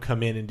last time he'll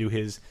come in and do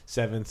his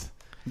 7th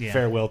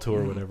farewell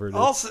tour or whatever it is.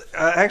 Also,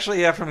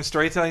 from a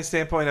storytelling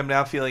standpoint, I'm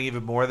now feeling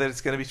even more that it's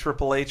going to be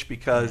Triple H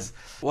because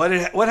what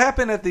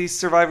happened at the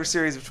Survivor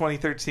Series of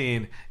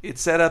 2013? It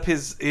set up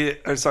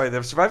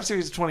the Survivor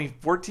Series of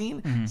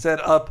 2014 set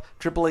up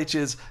Triple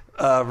H's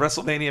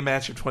WrestleMania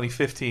match of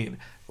 2015.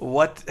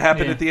 What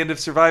happened at the end of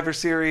Survivor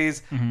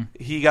Series?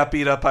 He got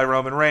beat up by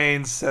Roman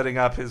Reigns, setting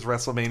up his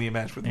WrestleMania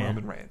match with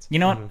Roman Reigns. You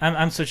know what?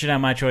 I'm switching out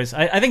my choice.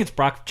 I think it's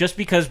Brock, just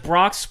because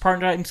Brock's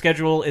part-time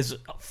schedule is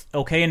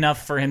okay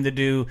enough for him to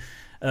do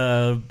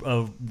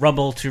a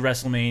Rumble to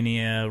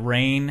WrestleMania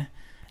reign,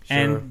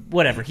 and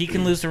whatever. He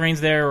can lose to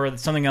Reigns there, or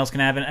something else can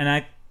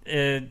happen.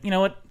 And you know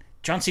what?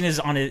 John Cena's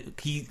on it.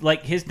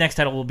 His next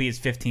title will be his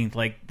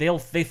 15th.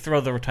 They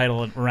throw the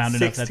title around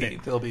enough that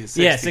they'll be his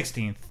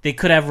 16th. 16th. They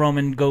could have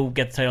Roman go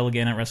get the title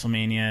again at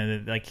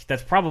WrestleMania.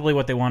 That's probably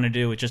what they want to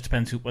do. It just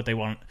depends who they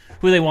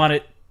want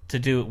it to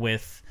do it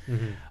with.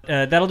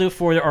 That'll do it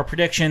for our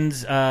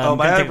predictions.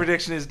 My other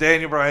prediction is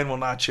Daniel Bryan will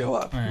not show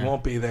up. He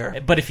won't be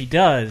there. But if he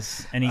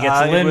does and he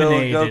gets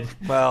eliminated,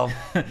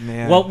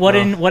 man. What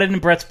in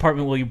Brett's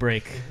apartment will you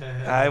break?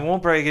 I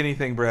won't break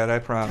anything, Brett. I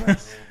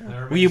promise.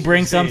 Will you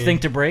bring something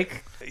to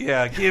break?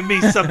 Yeah, give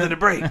me something to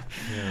break.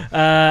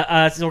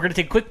 So we're going to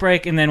take a quick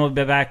break, and then we'll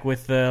be back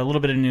with a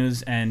little bit of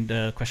news and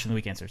question of the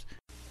week answers.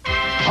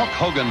 Hulk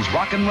Hogan's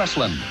Rockin'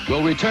 Wrestling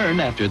will return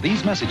after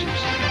these messages.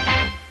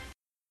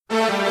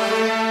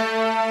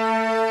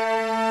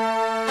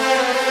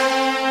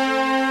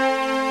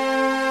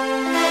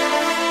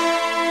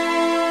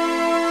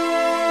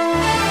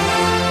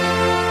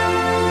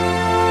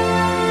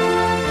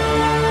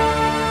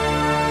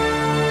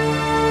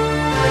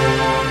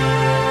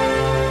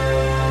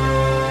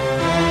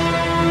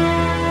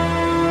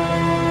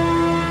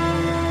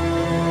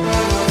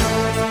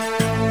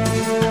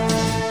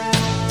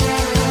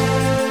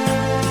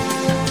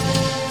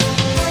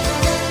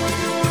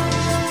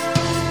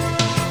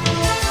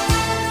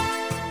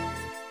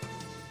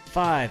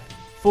 Five,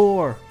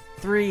 4,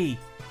 3,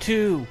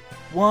 2,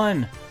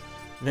 1.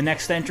 The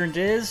next entrant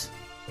is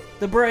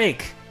The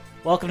Break.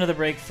 Welcome to The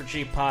Break for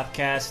Cheap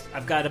Podcast.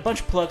 I've got a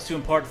bunch of plugs to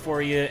impart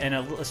for you and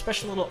a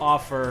special little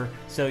offer.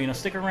 So,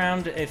 stick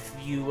around if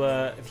you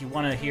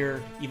want to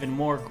hear even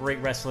more great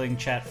wrestling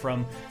chat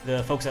from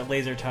the folks at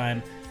Laser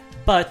Time.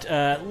 But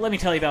let me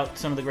tell you about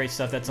some of the great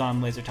stuff that's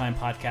on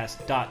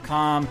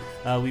LaserTimePodcast.com.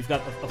 We've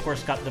got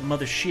the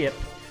mothership,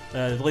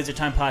 the Laser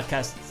Time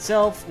Podcast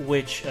itself,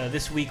 which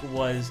this week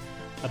was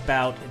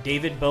about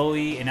David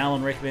Bowie and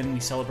Alan Rickman.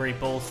 We celebrate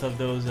both of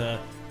those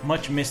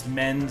much-missed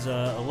men's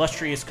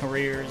illustrious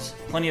careers.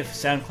 Plenty of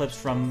sound clips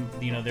from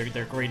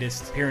their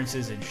greatest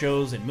appearances in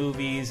shows and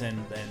movies,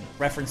 and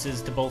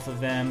references to both of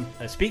them.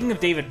 Speaking of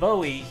David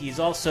Bowie, he's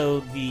also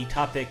the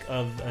topic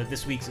of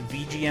this week's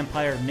VG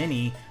Empire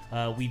Mini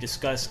We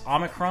discuss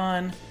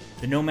Omicron,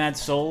 The Nomad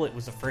Soul. It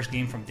was the first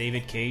game from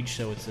David Cage,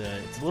 so it's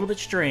a little bit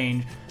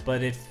strange,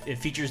 but it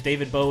features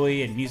David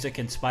Bowie and music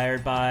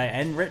inspired by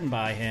and written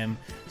by him.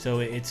 So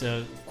it's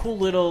a cool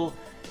little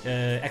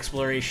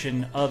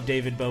exploration of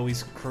David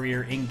Bowie's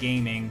career in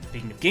gaming.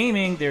 Speaking of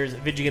gaming, there's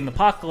Video Game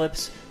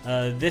Apocalypse.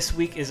 This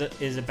week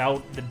is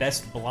about the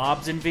best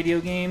blobs in video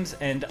games,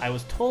 and I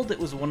was told it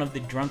was one of the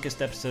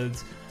drunkest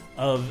episodes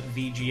of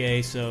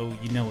VGA, so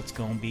you know it's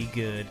going to be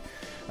good.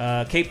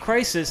 Cape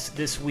Crisis,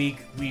 this week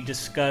we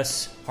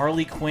discuss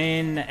Harley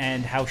Quinn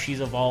and how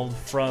she's evolved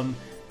from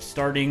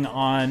starting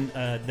on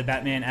the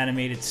Batman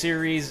animated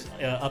series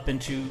up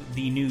into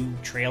the new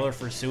trailer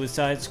for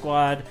Suicide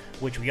Squad,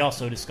 which we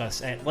also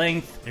discuss at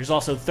length. There's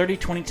also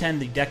 30-2010,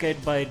 the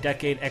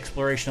decade-by-decade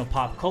exploration of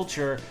pop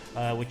culture,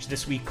 which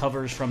this week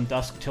covers From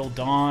Dusk Till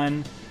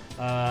Dawn,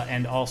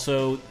 and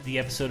also the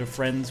episode of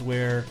Friends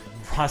where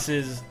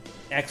Ross's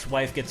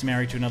ex-wife gets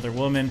married to another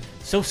woman.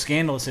 So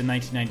scandalous in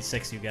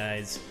 1996, you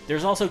guys.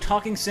 There's also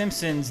Talking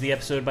Simpsons, the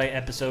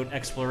episode-by-episode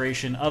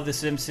exploration of The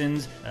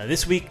Simpsons.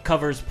 This week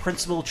covers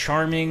Principal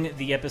Charming,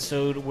 the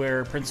episode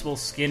where Principal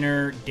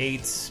Skinner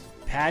dates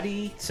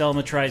Patty.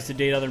 Selma tries to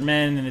date other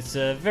men, and it's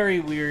a very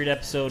weird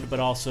episode,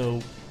 but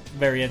also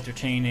very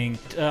entertaining.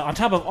 On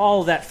top of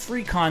all that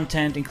free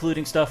content,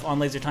 including stuff on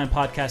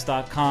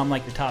LaserTimePodcast.com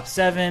like the top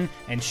 7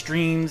 and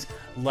streams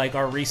like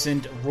our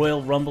recent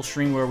Royal Rumble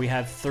stream where we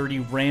have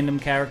 30 random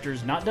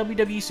characters, not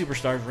WWE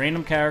superstars,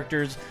 random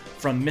characters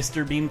from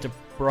Mr. Beam to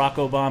Barack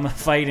Obama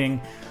fighting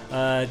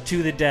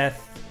to the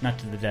death. Not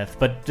to the death,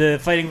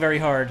 but fighting very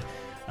hard.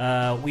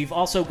 We've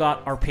also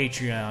got our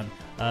Patreon.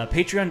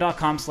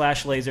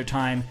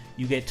 Patreon.com/LaserTime.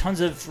 You get tons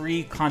of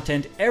free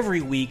content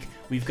every week.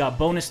 We've got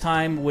Bonus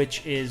Time,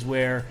 which is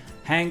where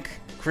Hank,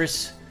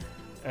 Chris,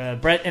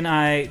 Brett, and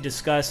I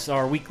discuss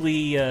our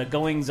weekly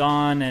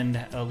goings-on and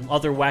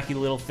other wacky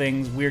little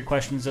things, weird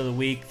questions of the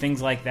week,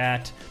 things like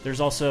that.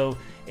 There's also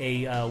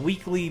a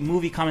weekly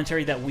movie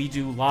commentary that we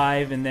do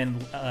live and then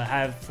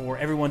have for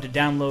everyone to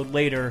download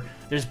later.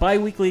 There's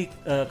bi-weekly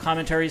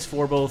commentaries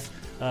for both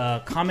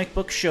comic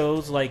book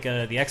shows like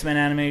the X-Men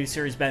animated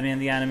series, Batman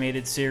the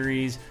animated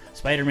series,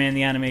 Spider-Man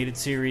the animated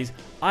series.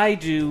 I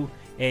do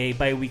a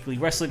bi-weekly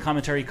wrestling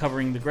commentary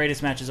covering the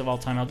greatest matches of all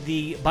time.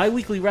 The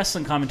bi-weekly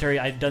wrestling commentary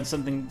we've done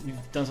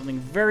something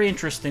very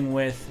interesting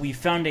with. We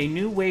found a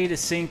new way to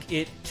sync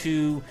it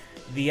to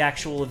the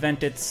actual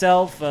event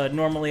itself.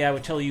 Normally I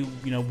would tell you,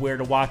 where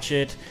to watch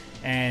it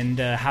and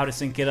how to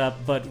sync it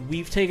up, but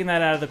we've taken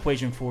that out of the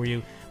equation for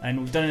you, and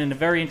we've done it in a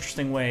very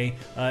interesting way.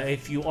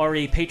 If you are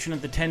a patron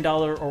of the $10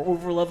 or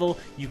over level,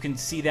 you can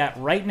see that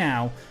right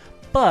now.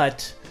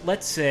 But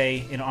let's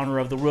say, in honor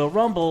of the Royal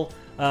Rumble,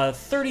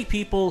 30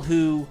 people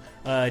who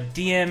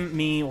DM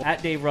me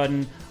at Dave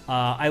Rudden,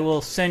 I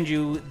will send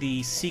you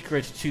the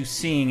secret to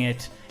seeing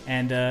it,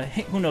 and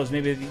who knows,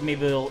 maybe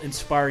it'll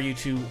inspire you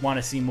to want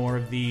to see more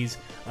of these,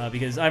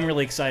 because I'm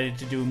really excited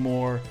to do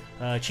more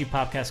Cheap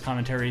Popcast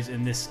commentaries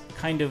in this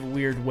kind of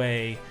weird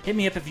way. Hit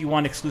me up if you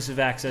want exclusive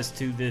access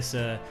to this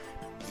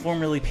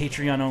formerly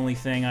Patreon-only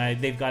thing.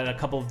 They've got a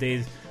couple of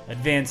days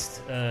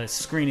advanced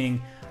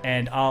screening,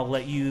 and I'll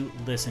let you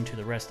listen to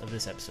the rest of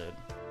this episode.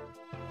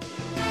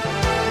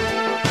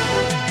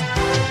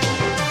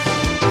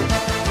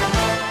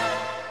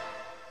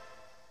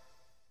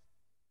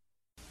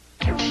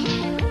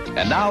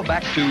 And now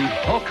back to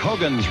Hulk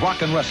Hogan's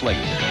Rockin' Wrestling.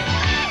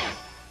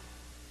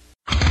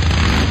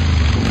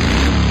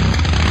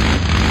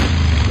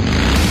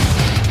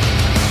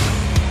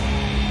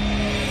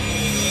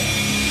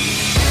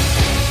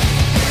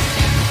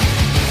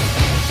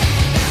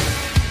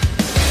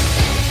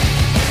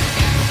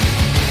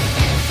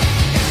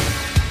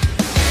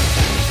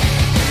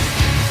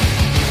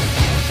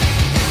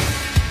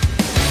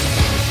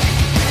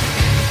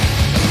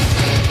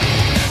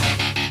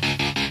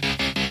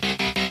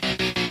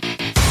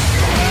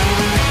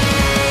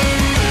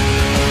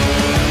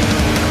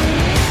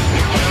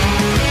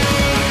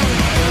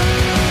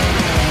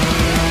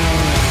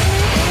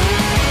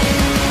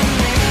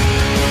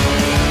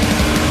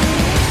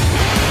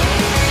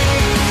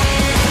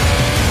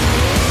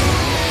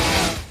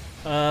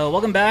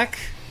 Welcome back.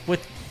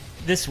 With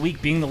this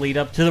week being the lead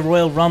up to the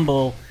Royal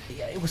Rumble,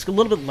 it was a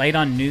little bit light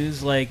on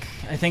news. Like,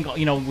 I think,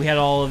 we had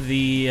all of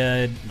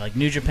the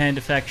New Japan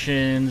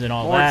defections and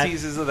all More that. More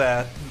teases of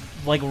that.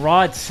 Like,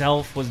 Raw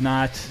itself was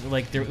not,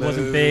 there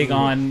wasn't big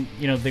on,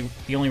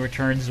 the only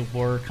returns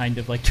were kind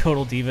of like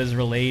Total Divas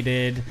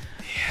related.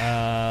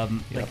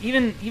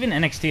 Even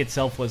NXT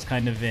itself was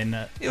kind of in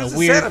a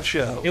weird setup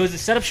show. It was a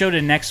setup show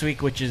to next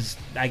week, which is,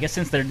 I guess,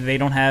 since they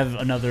don't have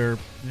another,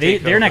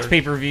 their next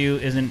pay-per-view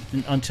isn't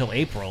until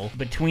April.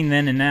 Between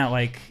then and now,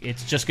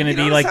 it's just going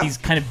to be these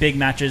kind of big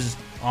matches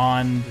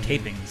on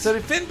tapings. So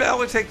did Finn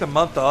Balor take the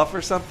month off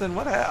or something?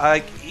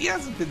 He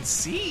hasn't been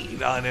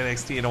seen on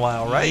NXT in a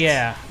while, right?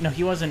 Yeah, no,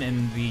 he wasn't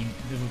in the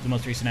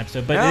most recent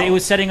episode, but it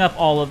was setting up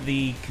all of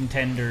the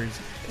contenders.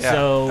 Yeah.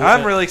 So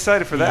I'm really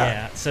excited for that.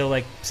 Yeah. So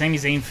like Sami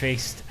Zayn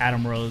faced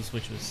Adam Rose,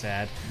 which was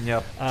sad.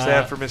 Yep.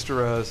 Sad for Mr.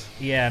 Rose.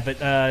 Yeah, but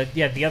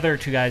the other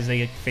two guys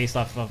they faced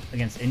off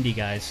against indie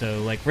guys.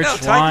 So like Rich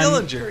Swann. Ty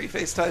Dillinger. He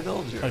faced Ty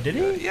Dillinger. Oh, did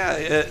he?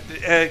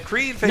 Yeah.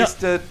 Creed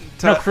faced.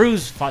 No,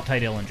 Cruz fought Ty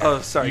Dillinger.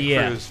 Oh, sorry,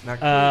 yeah. Cruz, not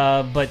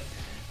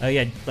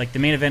Creed. Like the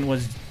main event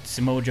was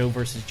Samoa Joe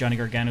versus Johnny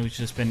Gargano, who's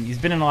he's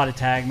been in a lot of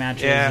tag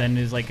matches and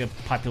is like a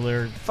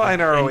popular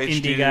ROH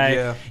indie dude,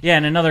 guy. Yeah,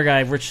 and another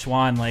guy, Rich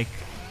Swann, like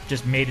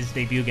just made his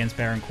debut against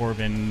Baron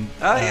Corbin.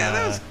 Oh yeah,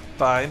 that was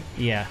fine.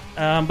 Yeah,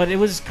 but it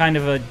was kind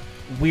of a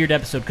weird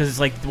episode because it's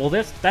like, well,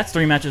 that's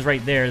 3 matches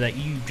right there that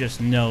you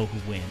just know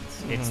who wins.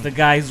 Mm-hmm. It's the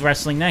guy who's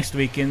wrestling next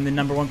week in the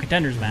number 1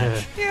 contenders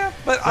match. Yeah,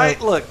 but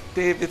look,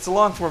 Dave, it's a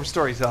long form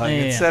storytelling.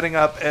 It's setting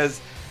up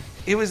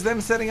it was them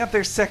setting up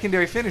their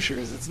secondary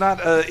finishers. It's not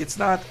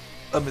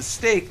a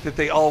mistake that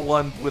they all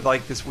won with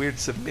like this weird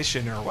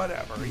submission or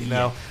whatever. You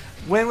know,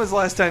 when was the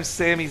last time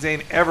Sami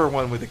Zayn ever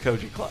won with a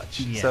Koji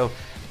clutch? Yeah. So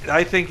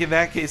I think in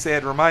that case they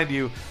had to remind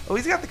you,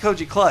 he's got the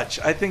Koji clutch.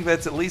 I think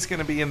that's at least going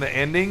to be in the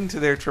ending to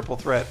their triple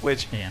threat,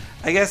 which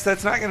I guess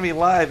that's not going to be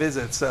live, is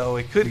it? So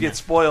it could get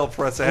spoiled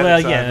for us ahead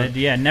of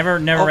time. Never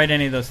write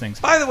any of those things.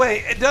 By the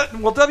way,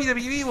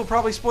 WWE will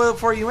probably spoil it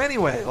for you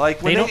anyway.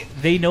 Like when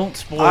they don't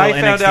spoil. I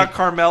found NXT. out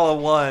Carmella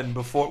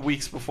won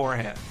weeks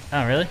beforehand.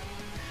 Oh, really?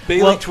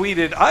 Bayley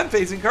tweeted, "I'm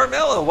facing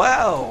Carmella."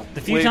 Wow.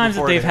 The few times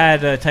that they've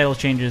had title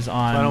changes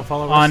on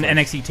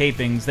NXT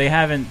tapings, they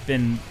haven't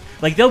been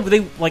like they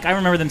like. I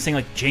remember them saying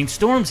like James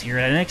Storm's here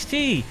at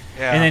NXT,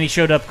 and then he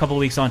showed up a couple of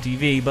weeks on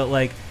TV. But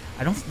like,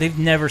 they've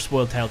never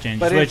spoiled title changes.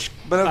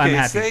 But okay, I'm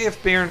happy. Say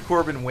if Baron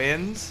Corbin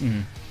wins,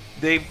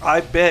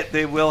 I bet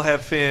they will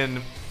have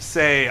Finn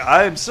say,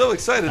 "I'm so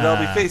excited!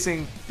 I'll be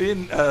facing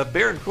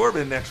Baron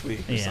Corbin next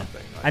week or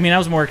something." I mean, I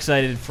was more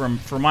excited from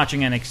watching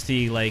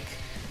NXT like.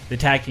 The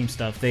tag team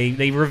stuff.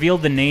 They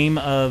revealed the name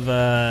of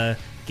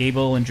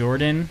Gable and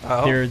Jordan.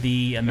 Oh. They're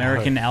the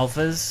American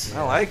Alphas.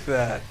 I like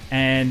that.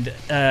 And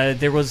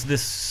there was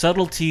this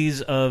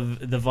subtleties of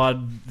the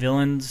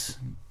Vaudevillains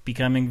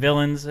becoming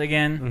villains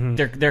again.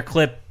 Mm-hmm. Their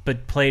clip,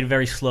 but played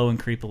very slow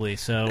and creepily.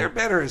 So they're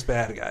better as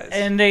bad guys.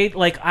 And they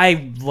like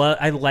I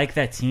like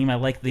that team. I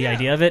like the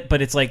idea of it,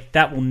 but it's like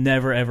that will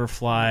never ever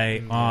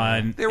fly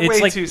on. They're it's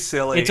way like, too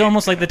silly. It's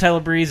almost like the Tyler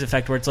Breeze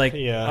effect, where it's like,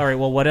 all right,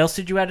 well, what else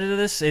did you add into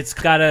this? It's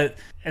gotta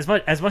as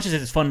much as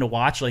it's fun to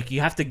watch. Like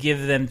you have to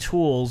give them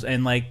tools,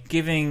 and like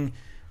giving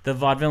the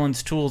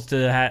Vaudevillains tools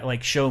to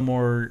like show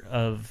more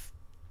of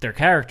their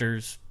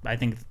characters. I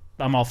think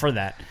I'm all for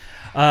that.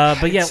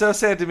 But yeah, it's so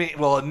sad to me.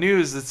 Well,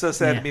 news. It's so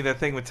sad to me that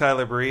thing with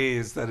Tyler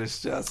Breeze that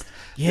is just.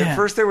 At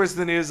first, there was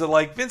the news that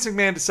like Vince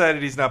McMahon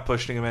decided he's not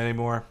pushing him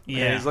anymore.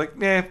 Yeah, and he's like,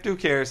 who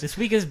cares? This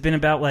week has been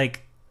about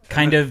like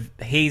kind of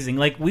hazing.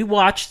 Like we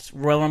watched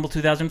Royal Rumble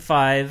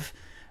 2005,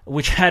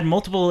 which had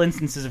multiple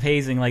instances of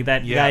hazing, like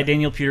that guy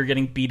Daniel Puder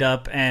getting beat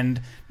up,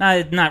 and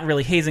not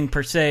really hazing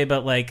per se,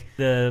 but like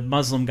the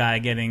Muslim guy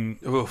getting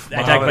attacked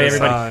by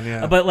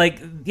everybody. But like,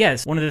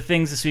 yes, one of the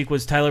things this week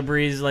was Tyler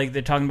Breeze. Like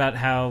they're talking about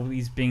how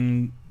he's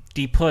being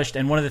de-pushed,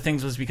 and one of the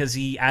things was because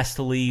he asked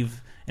to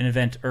leave an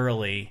event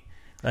early.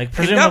 Like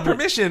he got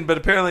permission, but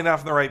apparently not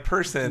from the right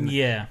person.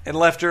 Yeah, and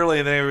left early,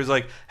 and then he was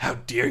like, "How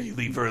dare you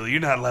leave early?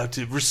 You're not allowed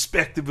to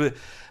respect it." But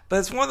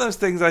it's one of those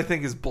things I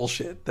think is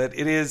bullshit. That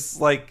it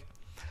is like.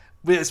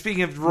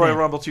 Speaking of Royal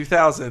Rumble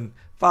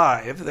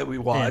 2005 that we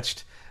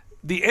watched,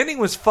 the ending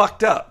was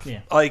fucked up.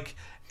 Yeah. Like,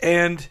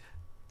 and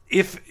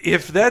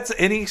if that's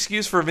any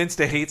excuse for Vince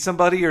to hate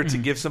somebody or to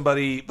give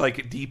somebody like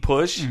a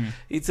D-push,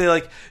 he'd say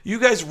like, "You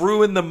guys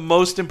ruined the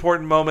most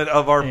important moment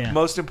of our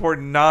most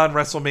important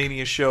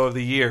non-WrestleMania show of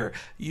the year.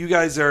 You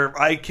guys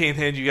I can't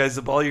hand you guys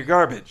the ball. You're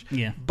garbage."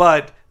 Yeah.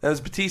 But that was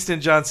Batista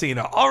and John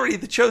Cena, already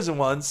the chosen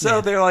ones. So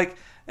they're like,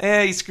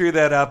 you screwed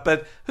that up,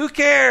 but who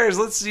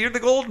cares? You're the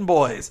Golden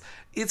Boys.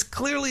 It's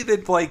clearly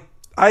that, like,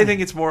 I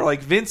think it's more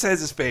like Vince has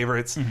his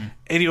favorites,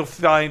 and he'll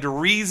find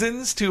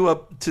reasons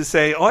to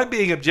say, "Oh, I'm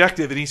being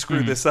objective, and he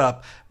screwed this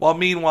up." While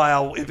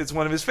meanwhile, if it's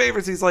one of his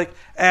favorites, he's like,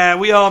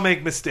 we all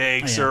make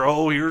mistakes,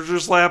 or here's your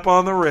slap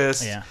on the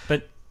wrist. Yeah,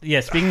 but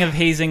speaking of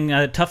hazing,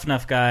 Tough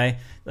Enough guy,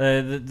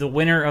 the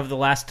winner of the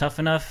last Tough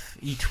Enough,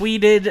 he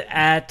tweeted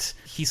at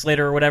Heath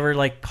Slater or whatever,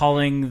 like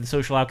calling the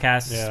social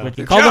outcasts, which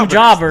he called them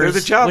jobbers,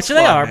 they're the job which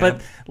squad, they are, man.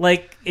 but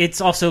like it's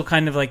also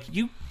kind of like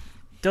you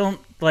don't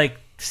like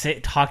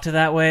talk to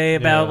that way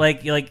about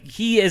like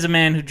he is a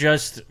man who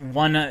just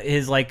won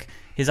his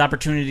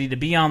opportunity to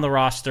be on the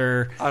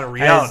roster on a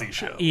reality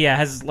show. Yeah,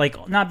 has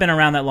like not been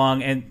around that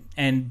long,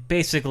 and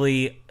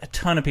basically a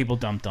ton of people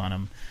dumped on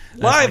him.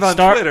 Live on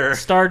Twitter.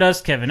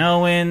 Stardust, Kevin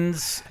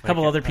Owens, a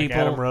couple other people.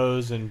 Adam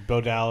Rose and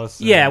Bo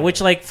Dallas. Yeah,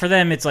 which like for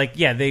them it's like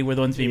they were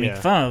the ones being made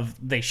fun of.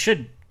 They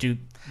should do,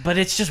 but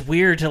it's just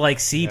weird to like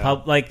see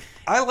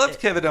I loved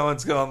Kevin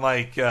Owens going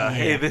like,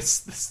 "Hey,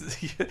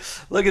 this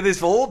look at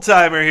this old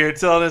timer here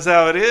telling us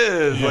how it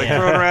is," like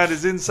throwing around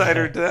his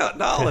insider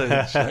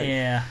knowledge.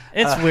 Yeah,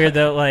 it's weird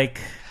though. Like,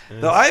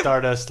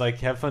 Stardust, like,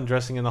 have fun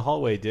dressing in the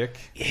hallway, Dick.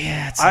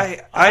 Yeah,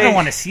 I don't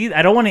want to see.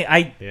 I don't want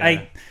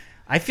to.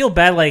 I feel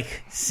bad,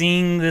 like,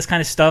 seeing this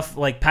kind of stuff,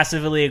 like,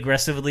 passively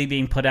aggressively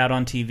being put out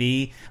on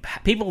TV.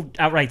 People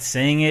outright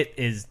saying it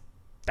is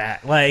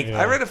bad. Like,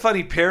 I read a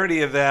funny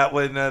parody of that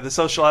when the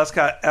Social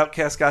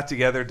Outcasts got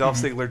together. Dolph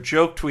Ziggler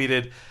joke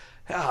tweeted,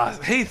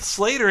 Heath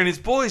Slater and his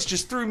boys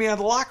just threw me out of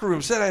the locker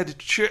room, said I had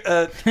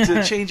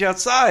to change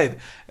outside.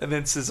 And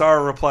then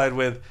Cesaro replied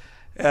with,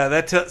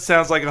 that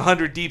sounds like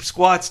 100 deep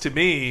squats to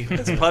me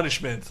as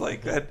punishment.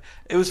 Like that,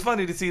 it was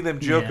funny to see them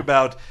joke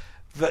about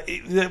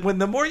when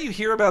the more you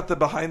hear about the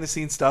behind the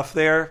scenes stuff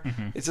there,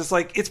 it's just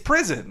like it's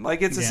prison.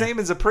 Like it's the same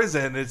as a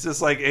prison. It's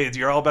just like, hey,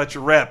 you're all about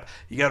your rep.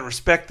 You got to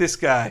respect this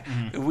guy.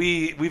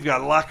 We've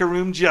got locker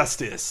room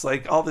justice.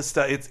 Like all this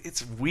stuff.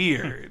 It's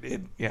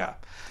weird.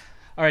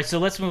 All right, so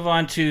let's move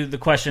on to the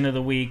question of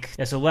the week.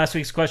 Yeah, so last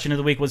week's question of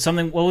the week was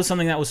what was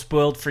something that was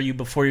spoiled for you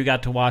before you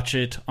got to watch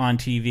it on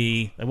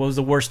TV? What was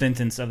the worst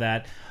instance of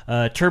that?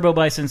 Turbo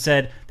Bison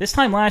said, this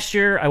time last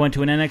year, I went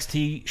to an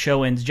NXT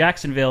show in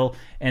Jacksonville,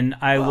 and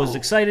I was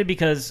excited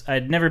because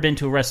I'd never been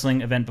to a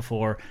wrestling event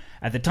before.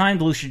 At the time,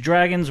 the Lucha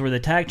Dragons were the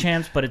tag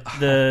champs, but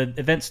the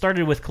event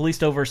started with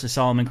Kalisto versus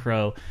Solomon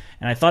Crow,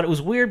 and I thought it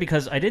was weird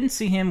because I didn't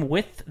see him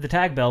with the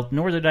tag belt,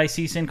 nor did I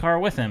see Sin Cara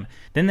with him.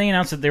 Then they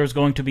announced that there was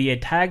going to be a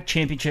tag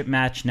championship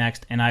match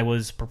next, and I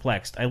was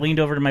perplexed. I leaned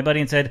over to my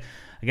buddy and said,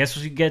 I guess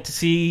we get to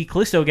see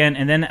Kalisto again,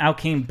 and then out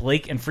came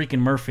Blake and freaking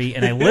Murphy,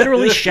 and I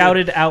literally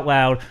shouted out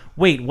loud,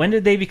 wait, when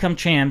did they become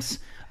champs?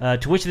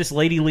 To which this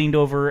lady leaned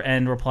over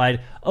and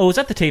replied, oh, it was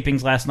at the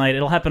tapings last night.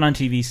 It'll happen on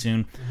TV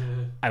soon.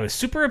 I was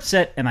super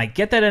upset, and I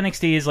get that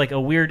NXT is like a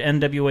weird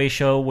NWA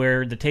show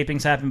where the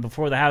tapings happen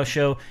before the house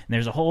show, and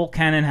there's a whole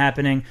canon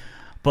happening,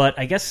 but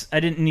I guess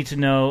I didn't need to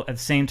know at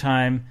the same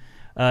time,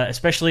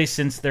 especially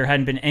since there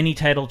hadn't been any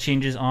title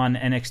changes on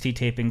NXT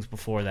tapings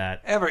before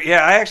that. Ever.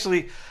 Yeah,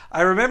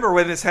 I remember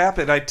when this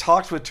happened, I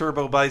talked with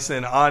Turbo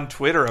Bison on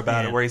Twitter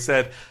about it, where he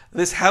said,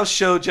 this house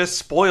show just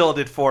spoiled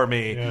it for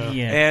me.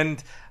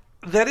 And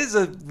that is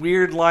a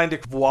weird line to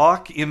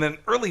walk. In the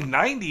early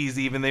 90s,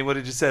 even, they would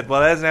have just said,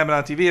 well, it hasn't happened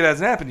on TV. It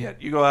hasn't happened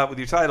yet. You go out with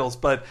your titles.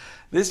 But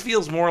this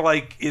feels more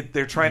like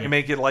they're trying to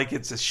make it like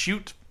it's a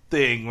shoot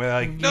thing. Where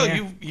like, no,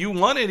 you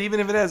won it. Even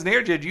if it hasn't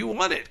aired yet, you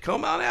won it.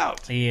 Come on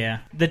out. Yeah.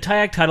 The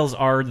tag titles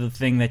are the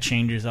thing that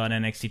changes on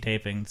NXT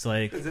tapings.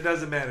 Like, because it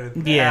doesn't matter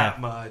that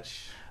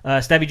much.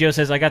 Stabby Joe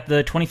says, I got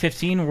the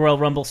 2015 Royal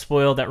Rumble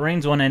spoiled that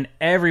Reigns won, and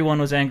everyone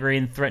was angry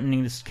and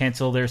threatening to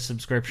cancel their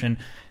subscription.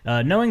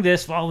 Knowing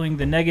this, following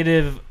the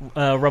negative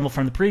Rumble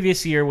from the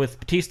previous year with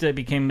Batista, it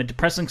became a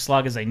depressing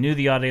slog as I knew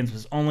the audience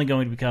was only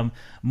going to become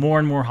more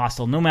and more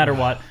hostile no matter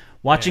what.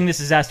 Watching this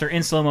disaster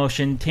in slow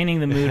motion, tainting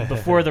the mood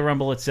before the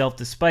Rumble itself,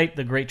 despite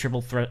the great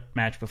triple threat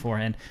match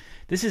beforehand.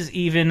 This is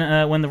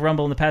even when the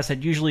Rumble in the past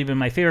had usually been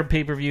my favorite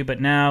pay-per-view, but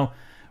now,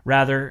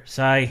 rather,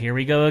 sigh, here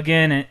we go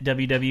again at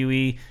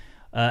WWE.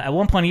 At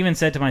one point, I even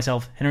said to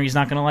myself, Henry's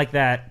not going to like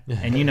that,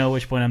 and you know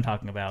which point I'm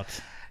talking about.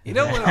 You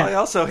know what I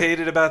also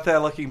hated about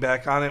that, looking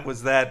back on it,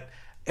 was that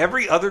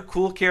every other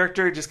cool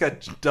character just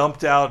got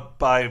dumped out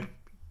by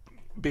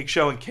Big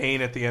Show and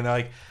Kane at the end.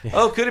 Like,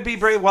 oh, could it be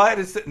Bray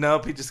Wyatt?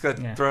 Nope, he just got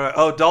thrown out.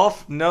 Oh,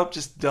 Dolph? Nope,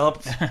 just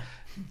dumped.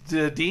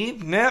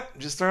 Dean? Nope,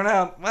 just thrown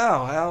out.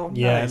 Wow, how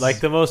nice. Like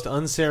the most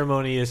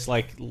unceremonious,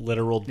 like,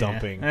 literal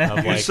dumping.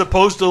 Of, You're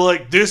supposed to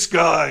like this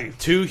guy.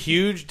 Two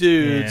huge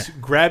dudes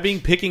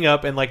grabbing, picking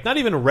up, and like not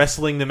even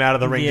wrestling them out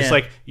of the ring. Just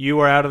like,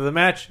 you are out of the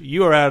match,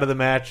 you are out of the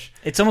match.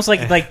 It's almost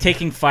like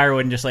taking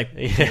firewood and just like,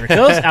 here it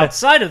goes,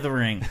 outside of the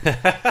ring.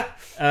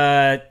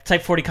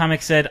 Type 40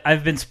 Comics said,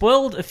 I've been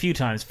spoiled a few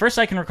times. First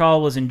I can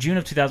recall was in June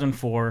of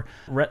 2004.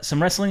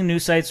 Some wrestling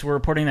news sites were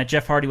reporting that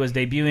Jeff Hardy was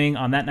debuting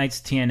on that night's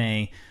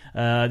TNA.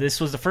 This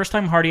was the first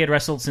time Hardy had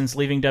wrestled since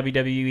leaving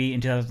WWE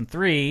in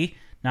 2003,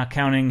 not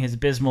counting his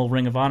abysmal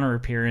Ring of Honor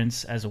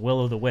appearance as a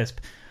Will-o'-the-Wisp.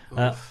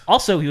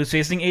 Also, he was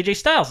facing AJ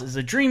Styles. It's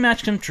a dream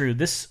match come true.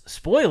 This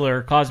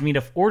spoiler caused me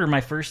to order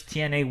my first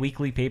TNA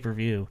weekly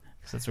pay-per-view.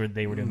 That's what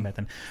they were doing back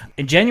then.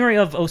 In January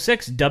of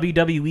 2006,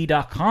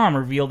 WWE.com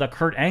revealed that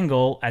Kurt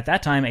Angle, at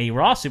that time a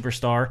Raw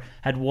superstar,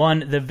 had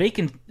won the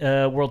vacant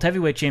World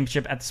Heavyweight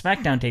Championship at the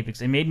SmackDown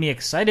tapings. It made me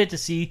excited to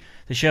see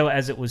the show,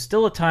 as it was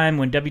still a time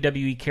when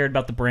WWE cared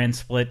about the brand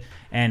split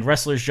and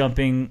wrestlers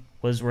jumping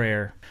was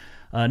rare.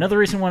 Another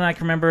recent one I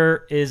can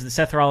remember is the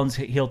Seth Rollins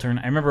heel turn.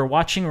 I remember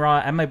watching Raw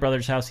at my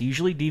brother's house. He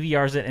usually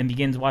DVRs it and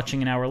begins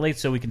watching an hour late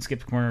so we can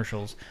skip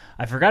commercials.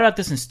 I forgot about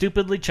this and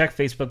stupidly checked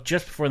Facebook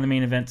just before the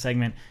main event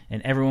segment,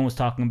 and everyone was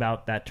talking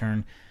about that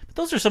turn. But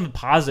those are some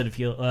positive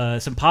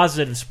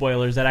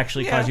spoilers that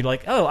actually cause you to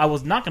like, oh, I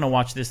was not going to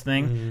watch this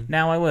thing.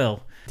 Now I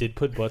will. Did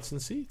put butts in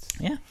seats.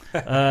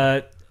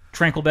 Yeah.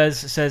 Tranquil Bez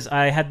says,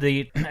 I had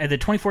the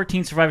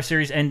 2014 Survivor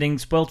Series ending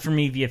spoiled for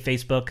me via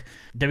Facebook.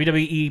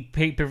 WWE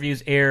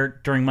pay-per-views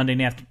air during Monday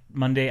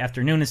Monday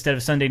afternoon instead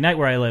of Sunday night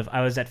where I live.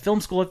 I was at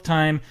film school at the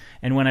time,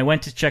 and when I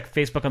went to check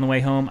Facebook on the way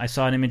home, I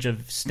saw an image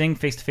of Sting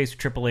face-to-face with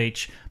Triple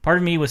H. Part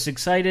of me was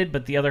excited,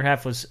 but the other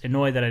half was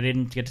annoyed that I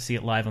didn't get to see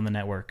it live on the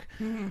network.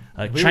 We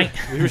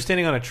were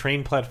standing on a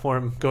train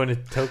platform going to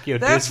Tokyo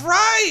That's Disney.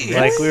 right!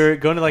 Like, we were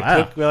going to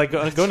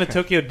Wow. going to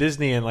Tokyo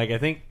Disney, and like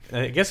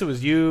I guess it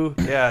was you.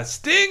 Yeah,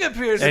 Sting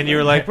appears. And you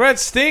were like, Brett,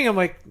 Sting. I'm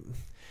like,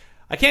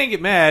 I can't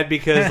get mad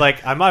because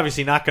like I'm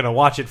obviously not going to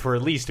watch it for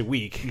at least a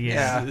week.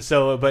 Yeah.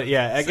 So, but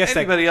yeah, I guess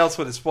anybody else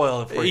would have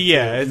spoiled it for you.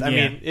 Yeah, too. I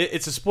mean,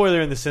 it's a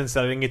spoiler in the sense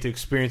that I didn't get to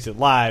experience it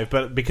live,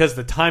 but because of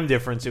the time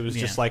difference, it was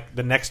just like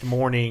the next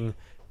morning.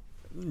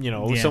 You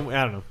know, some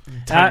I don't know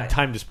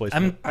time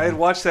displacement. I had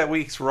watched that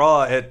week's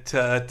Raw at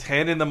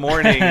 10 in the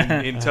morning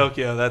in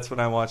Tokyo. That's when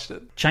I watched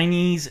it.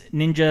 Chinese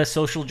Ninja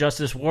Social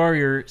Justice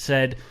Warrior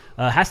said,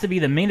 has to be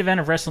the main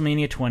event of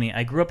WrestleMania 20.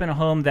 I grew up in a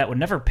home that would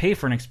never pay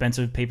for an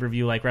expensive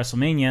pay-per-view like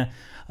WrestleMania,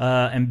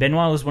 and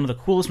Benoit was one of the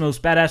coolest,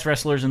 most badass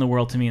wrestlers in the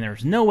world to me, and there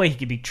was no way he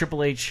could beat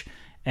Triple H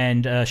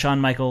and Shawn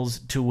Michaels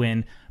to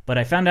win. But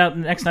I found out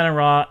the next night on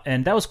Raw,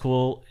 and that was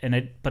cool.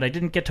 But I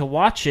didn't get to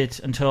watch it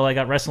until I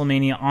got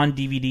WrestleMania on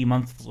DVD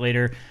months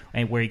later,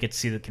 where you get to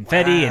see the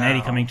confetti and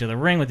Eddie coming to the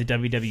ring with the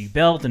WWE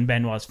belt and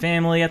Benoit's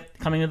family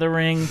coming to the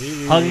ring,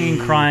 hugging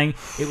and crying.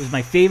 It was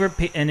my favorite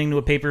ending to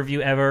a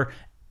pay-per-view ever.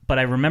 But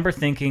I remember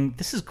thinking,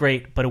 this is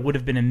great, but it would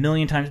have been a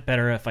million times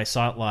better if I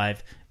saw it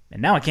live.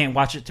 And now I can't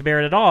watch it to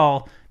bear it at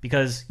all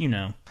because, you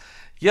know.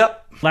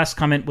 Yep. Last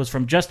comment was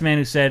from Just a Man,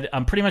 who said,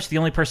 I'm pretty much the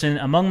only person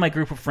among my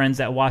group of friends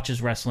that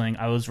watches wrestling.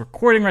 I was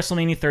recording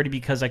WrestleMania 30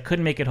 because I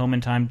couldn't make it home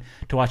in time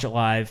to watch it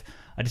live.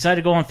 I decided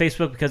to go on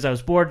Facebook because I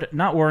was bored,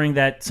 not worrying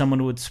that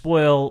someone would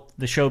spoil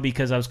the show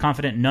because I was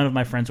confident none of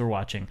my friends were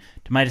watching.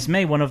 To my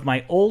dismay, one of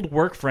my old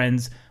work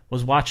friends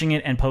was watching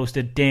it and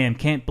posted, damn,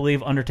 can't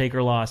believe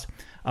Undertaker lost.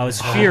 I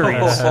was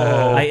furious.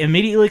 I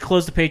immediately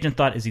closed the page and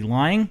thought, is he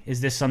lying?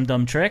 Is this some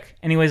dumb trick?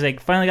 Anyways, I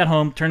finally got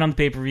home, turned on the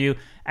pay-per-view,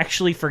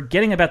 actually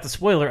forgetting about the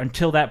spoiler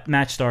until that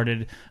match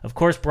started. Of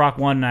course, Brock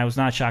won, and I was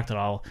not shocked at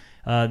all.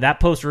 That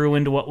post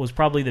ruined what was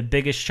probably the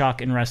biggest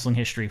shock in wrestling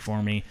history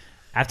for me.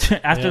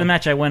 After the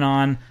match, I went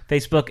on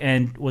Facebook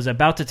and was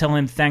about to tell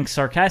him thanks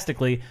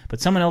sarcastically, but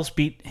someone else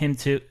beat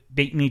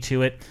me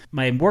to it.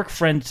 My work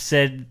friend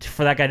said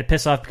for that guy to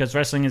piss off because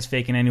wrestling is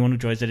fake and anyone who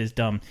joins it is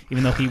dumb,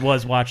 even though he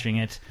was watching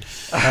it.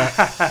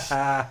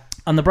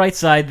 On the bright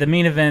side, the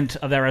main event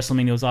of that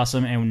WrestleMania was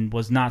awesome and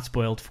was not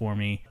spoiled for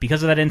me.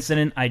 Because of that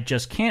incident, I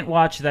just can't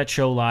watch that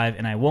show live,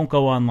 and I won't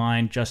go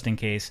online just in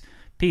case.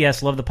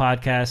 P.S. Love the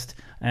podcast,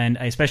 and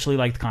I especially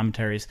like the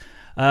commentaries.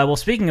 Well,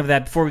 speaking of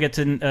that, before we get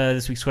to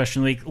this week's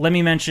question of the week, let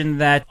me mention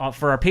that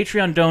for our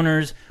Patreon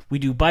donors, we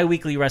do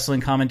bi-weekly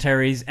wrestling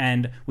commentaries,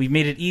 and we've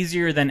made it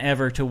easier than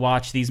ever to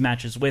watch these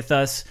matches with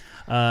us.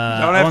 You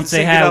don't have to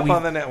sync it up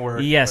on the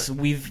network. Yes,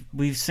 we've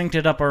synced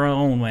it up our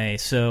own way.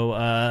 So,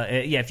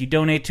 if you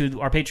donate to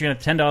our Patreon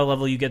at $10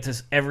 level, you get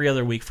this every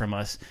other week from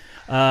us.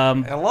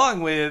 Along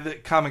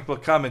with comic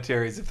book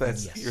commentaries, if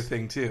that's your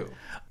thing, too.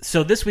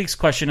 So this week's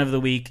question of the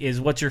week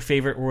is, what's your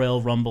favorite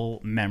Royal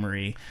Rumble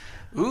memory?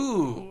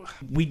 Ooh.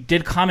 We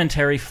did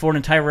commentary for an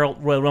entire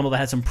Royal Rumble that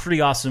had some pretty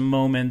awesome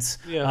moments.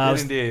 Yeah,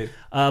 indeed.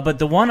 But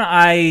the one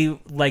I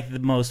liked the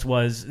most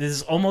was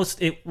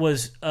it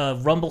was a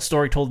Rumble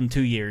story told in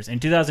 2 years. In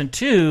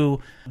 2002,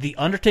 The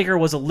Undertaker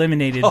was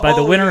eliminated by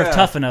the winner of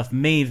Tough Enough,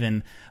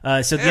 Maven.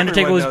 So The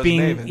Undertaker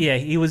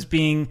was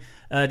being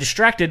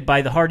distracted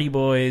by the Hardy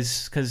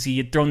Boys because he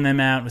had thrown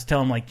them out and was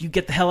telling them, like, you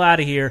get the hell out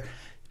of here.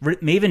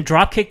 Maven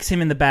drop kicks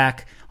him in the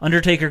back.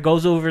 Undertaker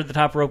goes over the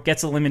top rope,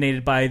 gets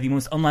eliminated by the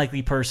most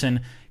unlikely person,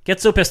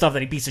 gets so pissed off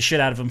that he beats the shit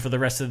out of him for the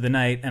rest of the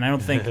night, and I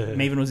don't think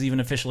Maven was even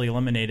officially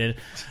eliminated.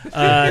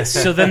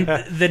 So then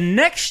the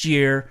next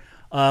year,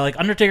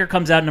 Undertaker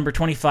comes out, number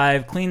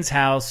 25, cleans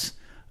house.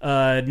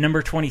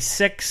 Number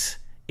 26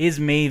 is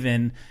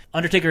Maven.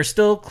 Undertaker is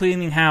still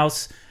cleaning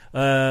house.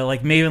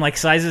 Maven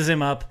sizes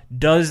him up,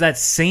 does that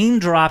same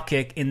drop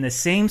kick in the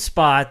same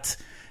spot.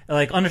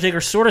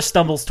 Undertaker sort of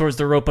stumbles towards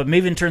the rope, but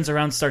Maven turns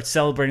around and starts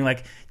celebrating,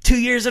 2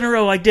 years in a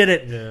row, I did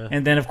it. Yeah.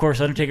 And then, of course,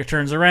 Undertaker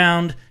turns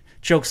around,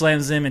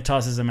 chokeslams him, and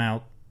tosses him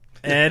out.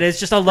 And it's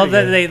just, I love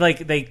that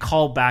they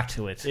call back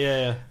to it.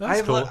 Yeah.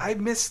 That's cool. I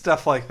miss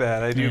stuff like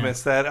that. I do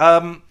miss that.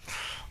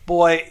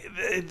 Boy,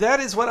 that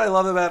is what I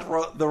love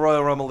about the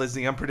Royal Rumble is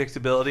the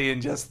unpredictability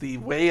and just the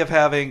way of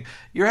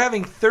you're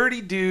having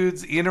 30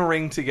 dudes in a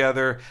ring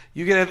together.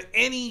 You can have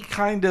any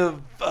kind of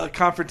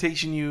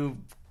confrontation you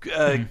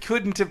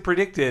couldn't have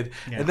predicted,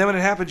 and then when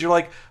it happens, you're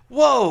like,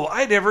 "Whoa!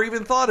 I never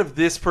even thought of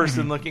this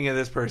person looking at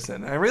this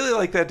person." I really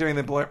like that during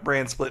the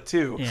brand split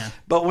too. Yeah.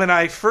 But when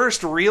I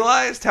first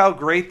realized how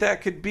great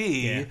that could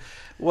be,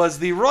 was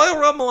the Royal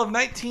Rumble of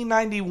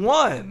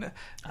 1991.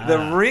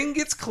 The ring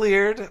gets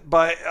cleared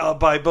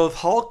by both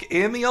Hulk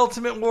and the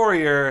Ultimate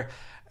Warrior,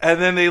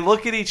 and then they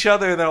look at each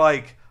other and they're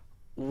like,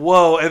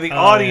 "Whoa!" And the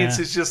audience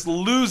is just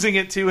losing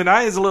it too, and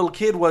I, as a little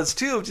kid, was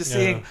too, just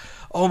seeing.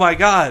 oh my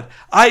God,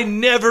 I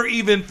never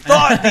even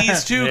thought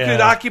these two could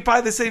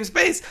occupy the same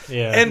space.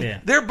 Yeah.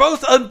 And they're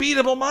both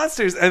unbeatable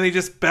monsters. And they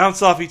just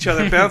bounce off each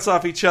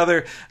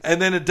other,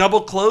 and then a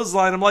double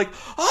clothesline. I'm like,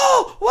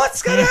 oh,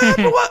 what's going to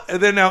happen? What?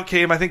 And then out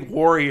came, I think,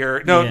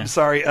 Warrior. No,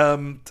 sorry,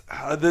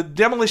 the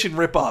Demolition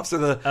ripoffs, or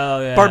the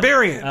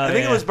Barbarian. I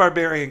think it was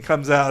Barbarian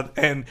comes out,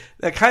 and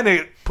that kind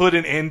of put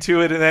an end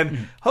to it. And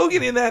then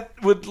Hogan in that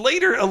would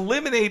later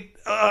eliminate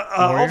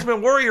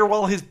Ultimate Warrior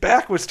while his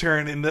back was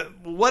turned. And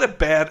what a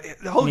bad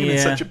Hogan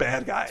is such a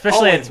bad guy,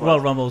 especially at Royal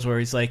Rumbles where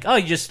he's like, oh,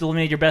 you just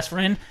eliminated your best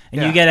friend,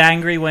 and you get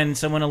angry when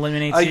someone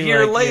eliminates you. A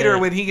year later,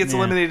 when he gets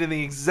eliminated in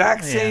the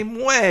exact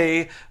same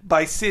way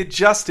by Sid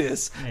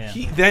Justice,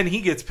 then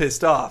he gets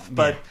pissed off.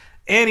 But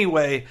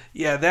anyway,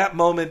 that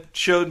moment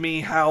showed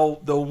me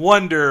how the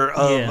wonder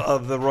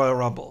of the Royal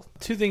Rumble.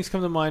 Two things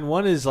come to mind.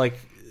 One is like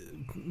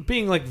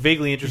being like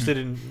vaguely interested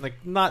in,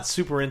 like, not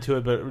super into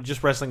it, but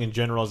just wrestling in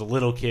general as a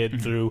little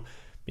kid through,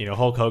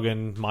 Hulk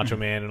Hogan, Macho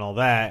Man, and all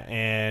that,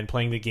 and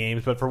playing the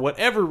games. But for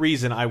whatever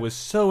reason, I was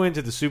so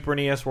into the Super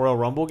NES Royal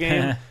Rumble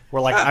game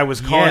where, like, I was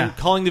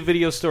calling the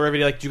video store every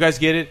day, like, "Do you guys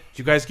get it?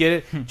 Do you guys get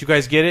it? Do you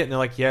guys get it?" And they're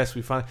like, "Yes,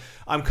 we finally.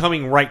 I'm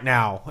coming right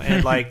now."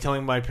 And like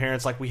telling my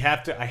parents, like, I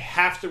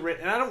have to,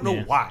 and I don't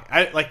know why.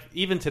 I like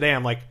even today,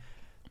 I'm like,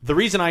 the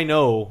reason I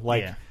know,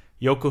 like,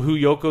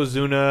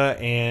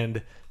 Yokozuna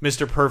and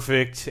Mr.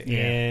 Perfect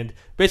and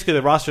basically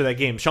the roster of that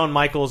game, Shawn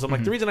Michaels. I'm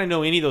like, the reason I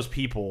know any of those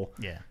people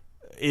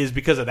is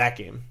because of that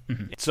game.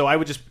 So I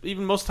would just,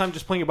 even most of the time,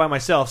 just playing it by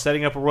myself,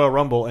 setting up a Royal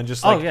Rumble and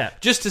just like,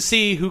 just to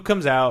see who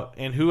comes out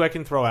and who I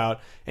can throw out,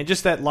 and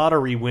just that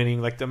lottery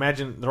winning. Like,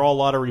 imagine they're all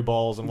lottery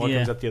balls and what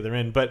comes at the other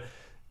end. But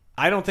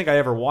I don't think I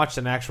ever watched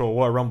an actual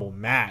Royal Rumble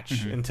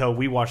match until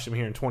we watched them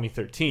here in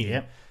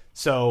 2013.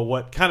 So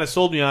what kind of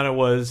sold me on it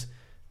was,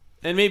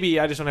 and maybe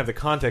I just don't have the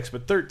context,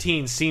 but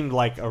 13 seemed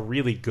like a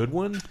really good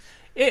one.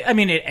 The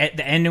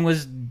ending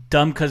was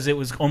dumb because it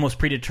was almost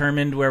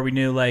predetermined, where we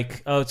knew,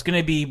 like, oh, it's going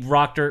to be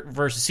Rock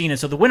versus Cena,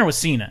 so the winner was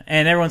Cena,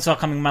 and everyone saw it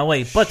coming my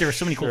way. But there were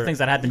so many cool things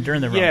that happened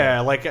during the Rumble. Yeah,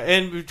 like,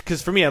 and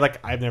because for me,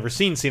 I've never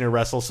seen Cena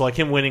wrestle, so like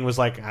him winning was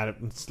like,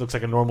 it looks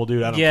like a normal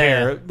dude. I don't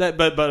care.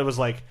 But it was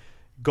like,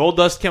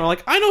 Goldust came. I'm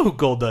like, I know who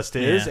Goldust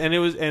is, and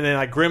then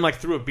like Grimm like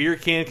threw a beer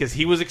can because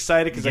he was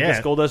excited because I guess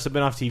Goldust had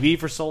been off TV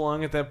for so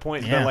long at that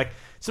point. But like, it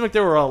seemed like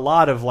there were a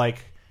lot of like.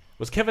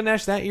 Was Kevin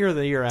Nash that year or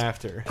the year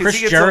after?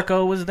 Chris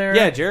Jericho was there.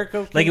 Yeah,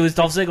 Jericho. Like, it was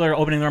Dolph Ziggler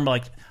opening the Rumble.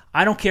 Like,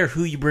 I don't care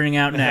who you bring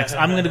out next.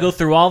 I'm going to go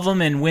through all of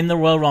them and win the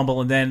Royal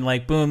Rumble. And then,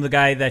 like, boom, the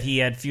guy that he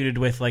had feuded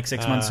with like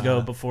 6 months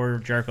ago before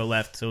Jericho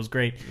left. So it was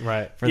great.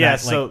 Right. For that.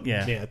 So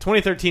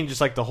 2013,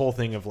 just like the whole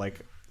thing of like,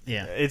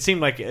 it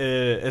seemed like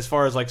as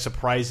far as like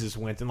surprises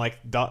went, and like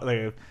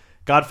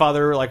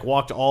Godfather like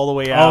walked all the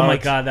way out. Oh my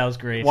God, that was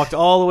great. Walked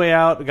all the way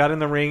out, got in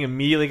the ring,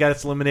 immediately got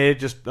us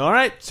eliminated. Just all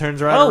right,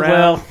 turns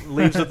around,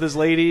 leaves with his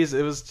ladies.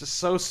 It was just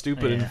so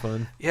stupid and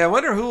fun. Yeah, I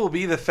wonder who will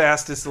be the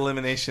fastest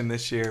elimination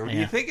this year. Do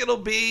you think it'll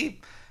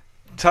be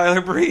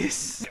Tyler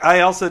Breeze? I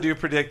also do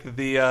predict that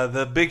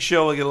the Big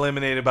Show will get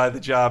eliminated by the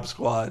Job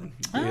Squad.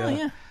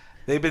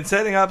 They've been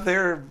setting up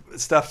their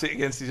stuff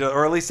against each other,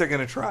 or at least they're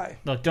going to try.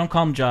 Look, don't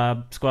call them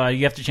Job Squad.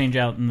 You have to change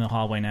out in the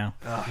hallway now.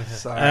 Oh,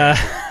 sorry.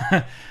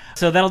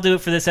 So that'll do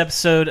it for this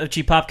episode of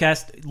Cheap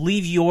Popcast.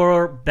 Leave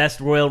your best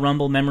Royal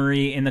Rumble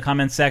memory in the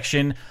comments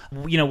section.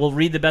 We'll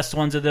read the best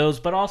ones of those,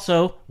 but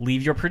also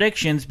leave your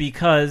predictions,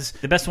 because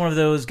the best one of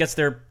those gets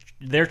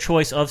their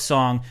choice of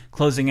song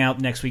closing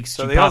out next week's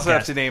Cheap Popcast. So they also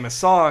have to name a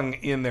song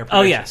in their predictions.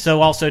 Oh, yeah.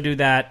 So also do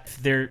that.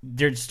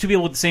 There's two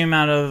people with the same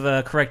amount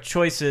of correct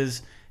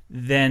choices,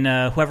 then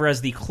whoever has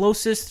the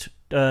closest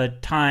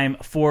time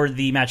for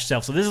the match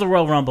itself. So this is the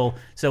Royal Rumble,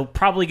 so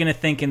probably going to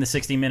think in the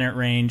 60-minute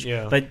range.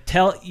 Yeah. But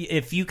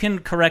if you can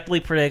correctly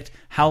predict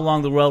how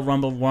long the Royal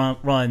Rumble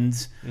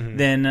runs,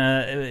 then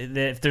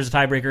if there's a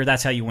tiebreaker,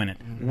 that's how you win it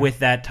with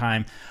that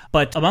time.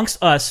 But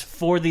amongst us,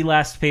 for the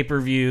last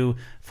pay-per-view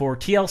for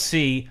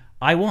TLC,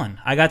 I won.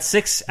 I got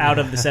 6 out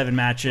of the 7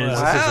 matches.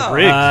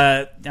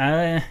 Wow.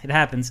 It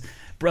happens.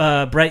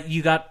 Brett,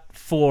 you got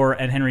 4,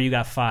 and Henry, you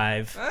got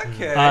 5.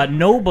 Okay.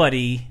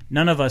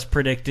 None of us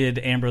predicted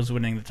Ambrose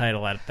winning the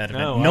title at that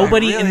event. Oh, wow.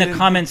 Nobody in the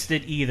comments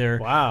did either.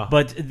 Wow.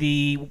 But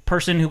the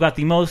person who got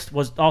the most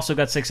also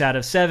got 6 out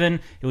of 7.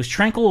 It was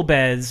Tranquil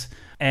Bez,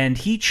 and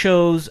he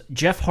chose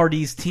Jeff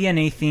Hardy's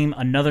TNA theme,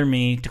 Another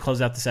Me, to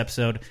close out this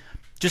episode.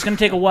 Just going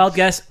to take a wild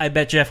guess. I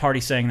bet Jeff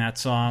Hardy sang that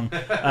song.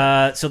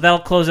 So that'll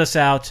close us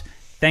out.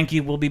 Thank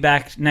you. We'll be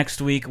back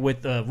next week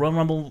with Royal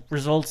Rumble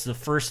results, the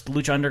first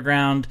Lucha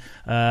Underground.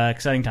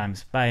 Exciting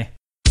times. Bye.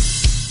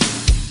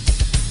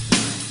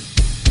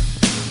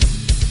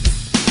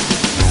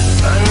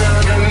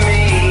 Another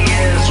me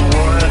is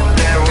what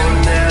there will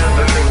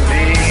never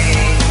be.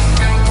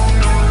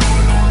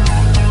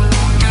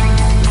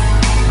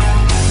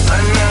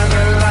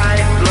 Another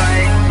life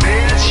like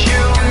this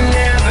you'll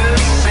never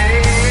see.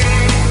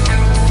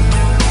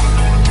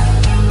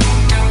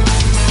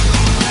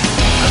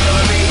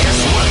 Another me is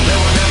what there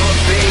will never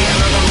be.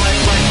 Another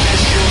life like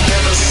this you'll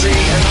never see.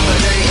 Another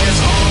day is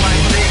all I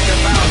think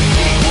about.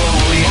 Equal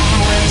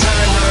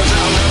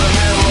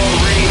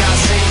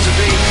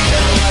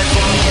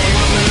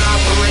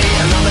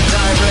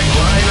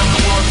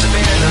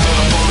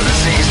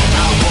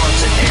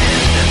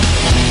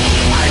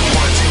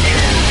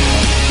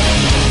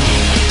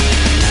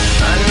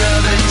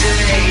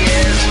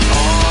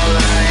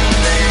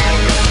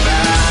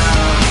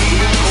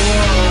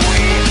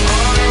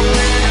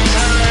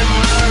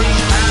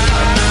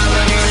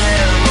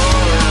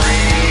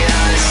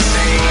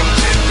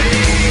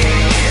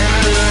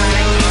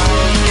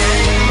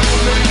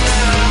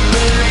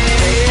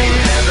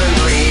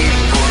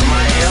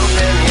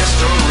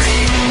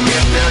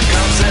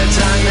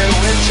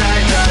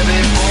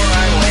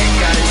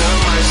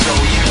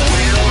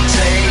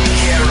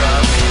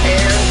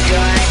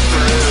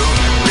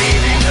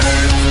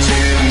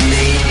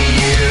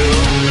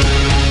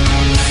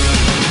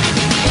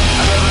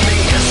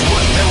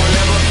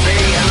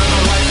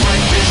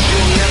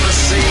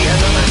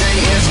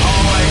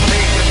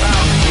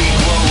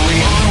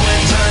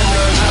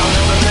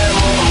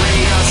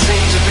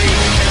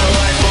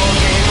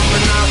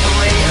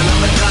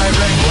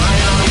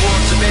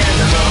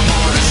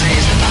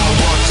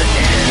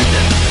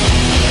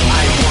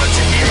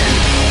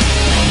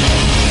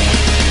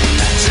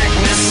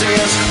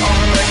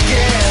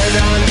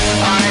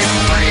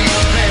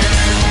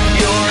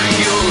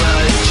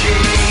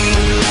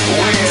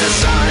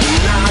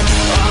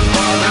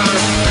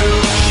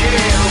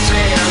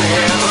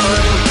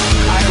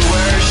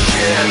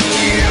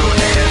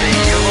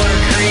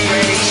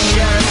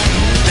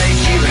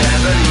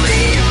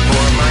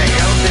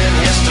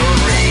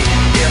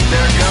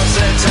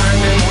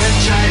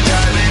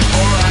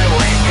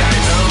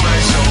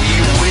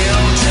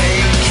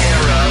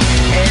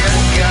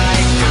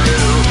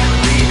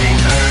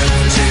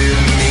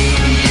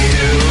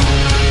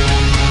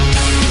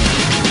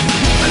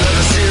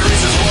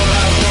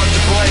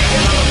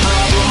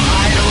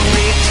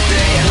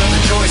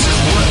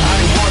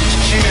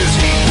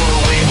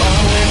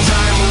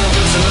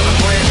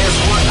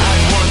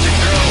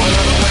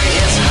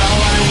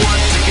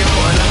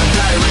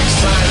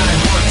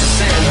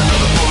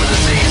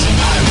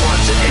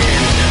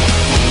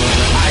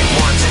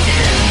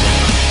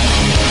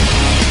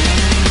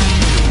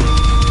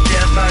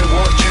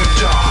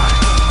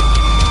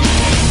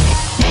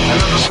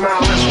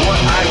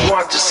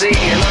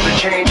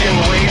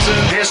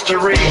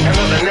victory.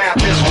 Another nap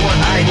is what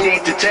I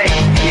need to take.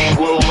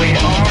 Equal we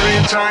are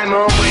in time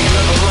away.